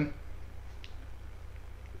Fantasy VII?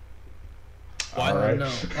 What? All right. No.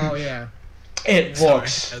 Oh yeah. It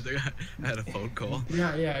looks. I had a phone call.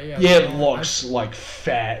 Yeah. Yeah, it looks like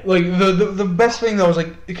fat. Like the best thing though is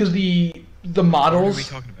like because the What are models, we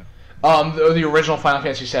talking about? the original Final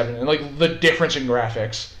Fantasy VII and like the difference in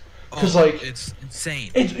graphics, because like it's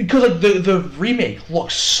insane. it's because like the remake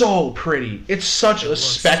looks so pretty. It's such a looks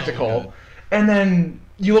so spectacle, good. and then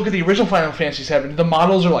you look at the original Final Fantasy VII. The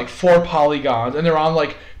models are like 4 polygons, and they're on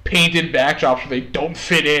like painted backdrops where they don't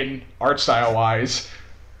fit in art style wise.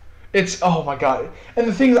 It's oh my god. And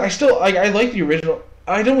the thing is, I like the original.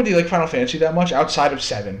 I don't really like Final Fantasy that much outside of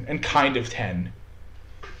 7 and kind of 10.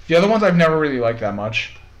 The other ones I've never really liked that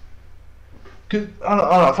much. Cause I don't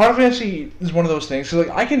know. Final Fantasy is one of those things. So like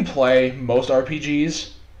I can play most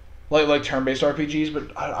RPGs, like turn-based RPGs,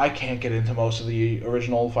 but I can't get into most of the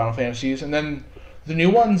original Final Fantasies. And then the new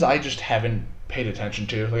ones I just haven't paid attention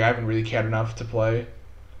to. Like I haven't really cared enough to play,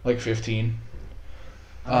 like 15.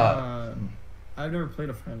 I've never played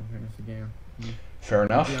a Final Fantasy game. Fair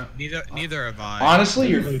enough. Yeah. Neither have I. Honestly, I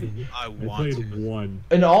you're. played, I I want played to. one.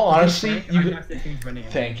 In all honesty, I have to change my name.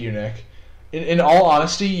 Thank you, Nick. In all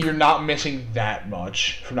honesty, you're not missing that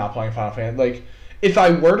much from not playing Final Fantasy. Like, if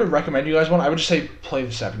I were to recommend you guys one, I would just say play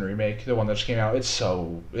the 7 remake, the one that just came out. It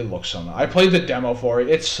looks so nice. I played the demo for it.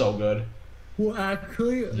 It's so good. Well,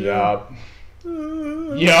 actually. Yup.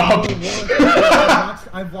 I'm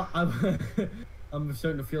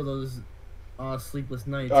starting to feel those sleepless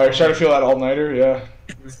nights. Alright, starting to feel that all-nighter, yeah.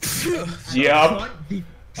 Yup.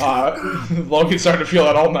 Logan's starting to feel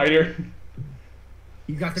that all-nighter.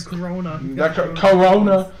 You got the corona.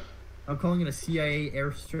 Corona. I'm calling it a CIA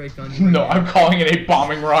airstrike on you. No, I'm calling it a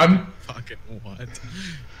bombing run. Fucking what?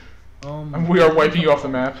 And we are wiping you off the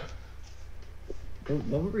map.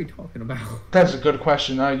 What were we talking about? That's a good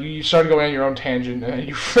question. You started going on your own tangent, and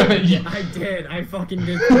you. Yeah, I did. I fucking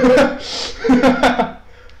did. I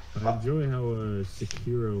enjoy how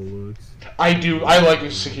Sekiro looks. I do. I like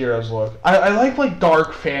Sekiro's look. I like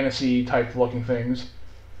dark fantasy type looking things.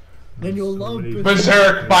 Then you'll love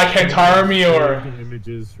Berserk by Kentaro Miura.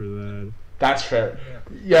 Images for that. That's fair.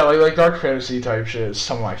 Yeah, like dark fantasy type shit is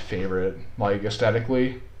some of my favorite, like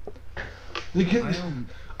aesthetically.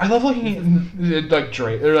 I love looking at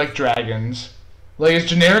they're like dragons. Like as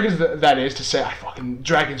generic as that is to say,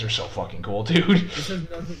 dragons are so fucking cool, dude. This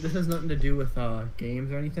has nothing to do with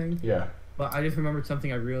games or anything. Yeah. But I just remembered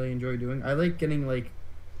something I really enjoy doing. I like getting like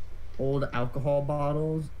old alcohol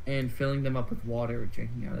bottles and filling them up with water and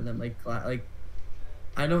drinking out of them. Like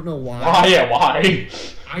I don't know why. Why?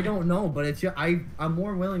 I don't know, but it's I'm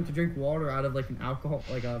more willing to drink water out of like an alcohol,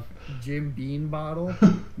 like a Jim Beam bottle,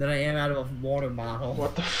 than I am out of a water bottle.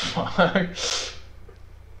 What the fuck?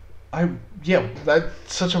 That's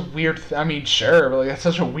such a weird. I mean, sure, but like that's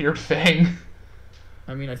such a weird thing.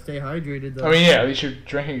 I mean, I stay hydrated though. I mean, yeah, at least you're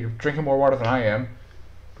drinking more water than I am.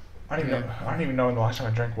 I don't even know when the last time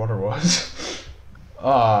I drank water was.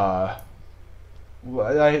 I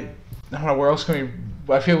don't know where else can we.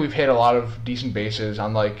 I feel we've hit a lot of decent bases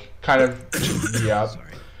on like kind of. Yeah,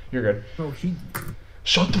 Sorry. you're good. Bro,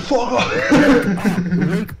 Shut the fuck up.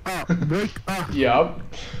 wake up. Yep.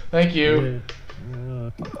 Thank you.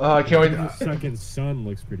 I can't wait. Second Son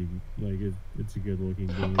looks pretty like it's a good looking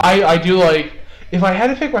game. I do like. If I had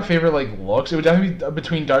to pick my favorite like looks, it would definitely be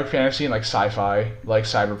between dark fantasy and like sci-fi, like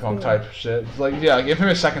cyberpunk type shit. Like yeah, like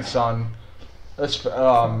Infamous Second Son. That's the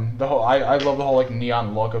whole. I love the whole like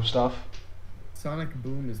neon look of stuff. Sonic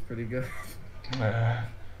Boom is pretty good.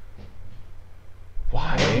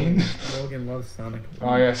 Why? Logan loves Sonic Boom.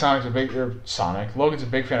 Oh yeah, Sonic. Logan's a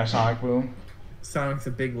big fan of Sonic Boom. Sonic's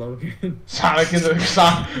a big Logan. Sonic is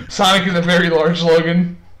a very large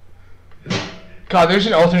Logan. God, there's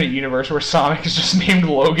an alternate universe where Sonic is just named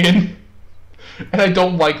Logan. And I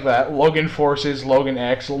don't like that. Logan Forces, Logan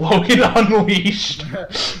X, Logan Unleashed.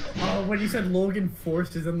 Oh, when you said Logan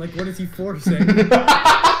forces, I'm like, what is he forcing?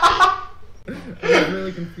 I was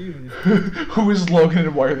really confused. Who is Logan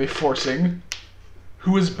and why are they forcing?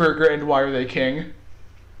 Who is Burger and why are they king?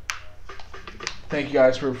 Thank you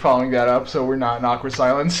guys for following that up so we're not in awkward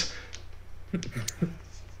silence.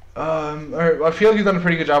 Alright, well, I feel like you've done a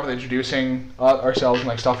pretty good job with introducing ourselves and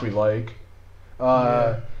like stuff we like.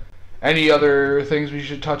 Any other things we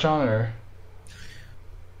should touch on, or?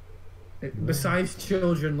 Besides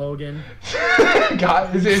children, Logan.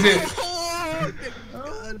 God, is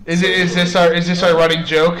this our running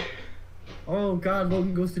joke? Oh God,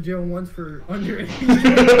 Logan goes to jail once for underage. He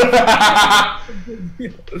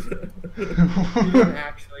didn't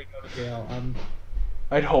actually go to jail.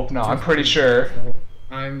 I'd hope not. I'm pretty sure.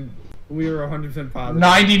 We were 100% positive.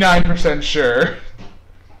 99% sure.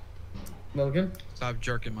 Logan? Stop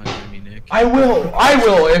jerking my Jimmy, Nick. I will.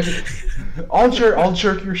 I'll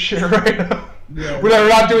jerk your shit right now. Yeah, We're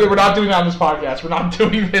not doing that on this podcast. We're not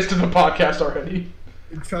doing this to the podcast already.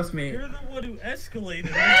 Trust me. You're the one who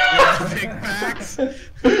escalated. Big facts.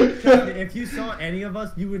 If you saw any of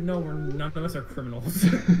us, you would know none of us are criminals.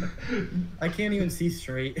 I can't even see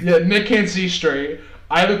straight. Yeah, Nick can't see straight.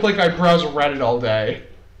 I look like I browse Reddit all day.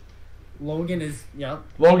 Logan is, yep.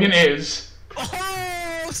 Logan is.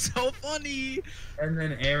 Oh, so funny. And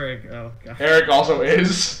then Eric, oh God. Eric also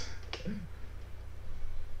is.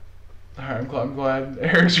 Alright, I'm glad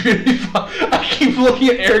Eric's really fun. I keep looking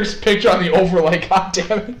at Eric's picture on the overlay, god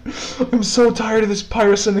damn it. I'm so tired of this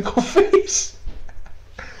pyrocynical face.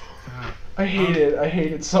 I hate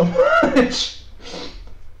it so much.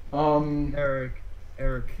 Eric.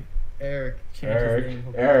 There,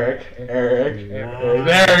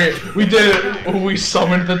 we did it. We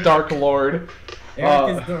summoned the Dark Lord.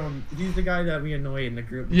 Eric is he's the guy that we annoy in the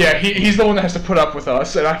group. Yeah, he's the one that has to put up with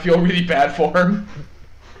us, and I feel really bad for him.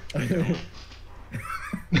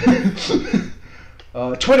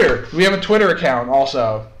 Twitter. We have a Twitter account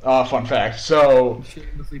also. Fun fact. So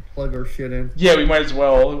shamelessly plug our shit in. Yeah, we might as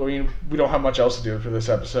well. I mean, we don't have much else to do for this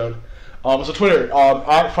episode. So Twitter,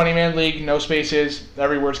 at Funnyman League, no spaces,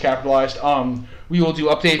 every word's capitalized. We will do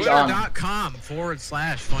updates on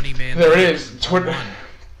Twitter.com/Funnyman. There it is. Twitter.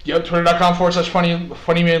 Yep,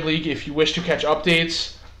 Twitter.com/Funnyman League. If you wish to catch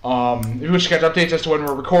updates, if you wish to catch updates as to when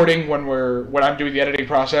we're recording, when I'm doing the editing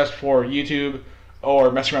process for YouTube,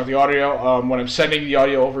 or messing around with the audio, when I'm sending the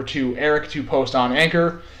audio over to Eric to post on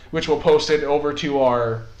Anchor, which will post it over to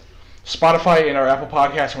our Spotify and our Apple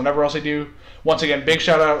Podcasts and whatever else they do. Once again, big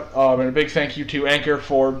shout out and a big thank you to Anchor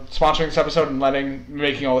for sponsoring this episode and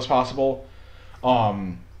making all this possible.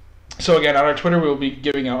 So again, on our Twitter, we will be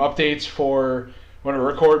giving out updates for when we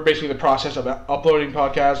record, basically the process of uploading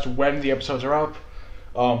podcasts, when the episodes are up,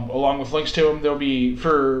 along with links to them. There will be,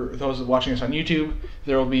 for those watching this on YouTube,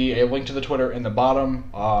 there will be a link to the Twitter in the bottom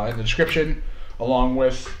in the description, along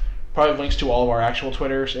with probably links to all of our actual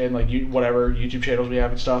Twitters and like whatever YouTube channels we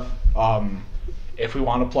have and stuff. If we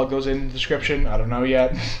want to plug those in the description, I don't know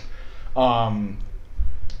yet.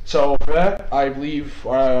 So for that, I believe,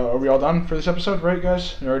 are we all done for this episode, right,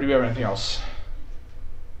 guys? Or do we have anything else?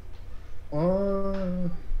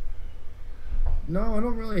 No, I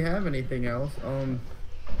don't really have anything else.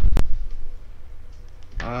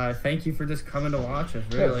 Thank you for just coming to watch us,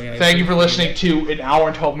 really. Thank you for listening to an hour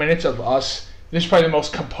and 12 minutes of us. This is probably the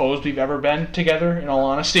most composed we've ever been together, in all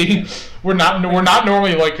honesty. We're not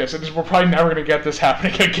normally like this. We're probably never going to get this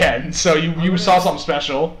happening again. So you saw something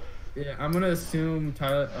special. Yeah, I'm going to assume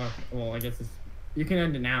Tyler... well, I guess you can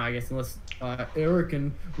end it now, I guess, unless Eric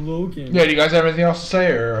and Logan... Yeah, do you guys have anything else to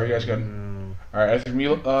say, or are you guys good? No. All right, I think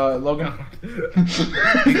Logan?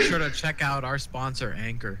 Make sure to check out our sponsor,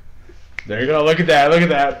 Anchor. There you go. Look at that.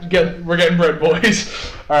 We're getting bread,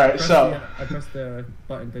 boys. All right, I pressed the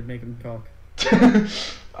button to make him talk.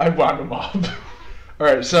 I wound him up. All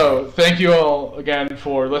right, so thank you all again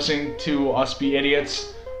for listening to us be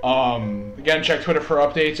idiots. Again, check Twitter for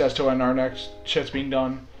updates as to when our next shit's being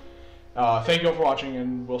done. Thank you all for watching,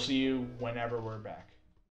 and we'll see you whenever we're back.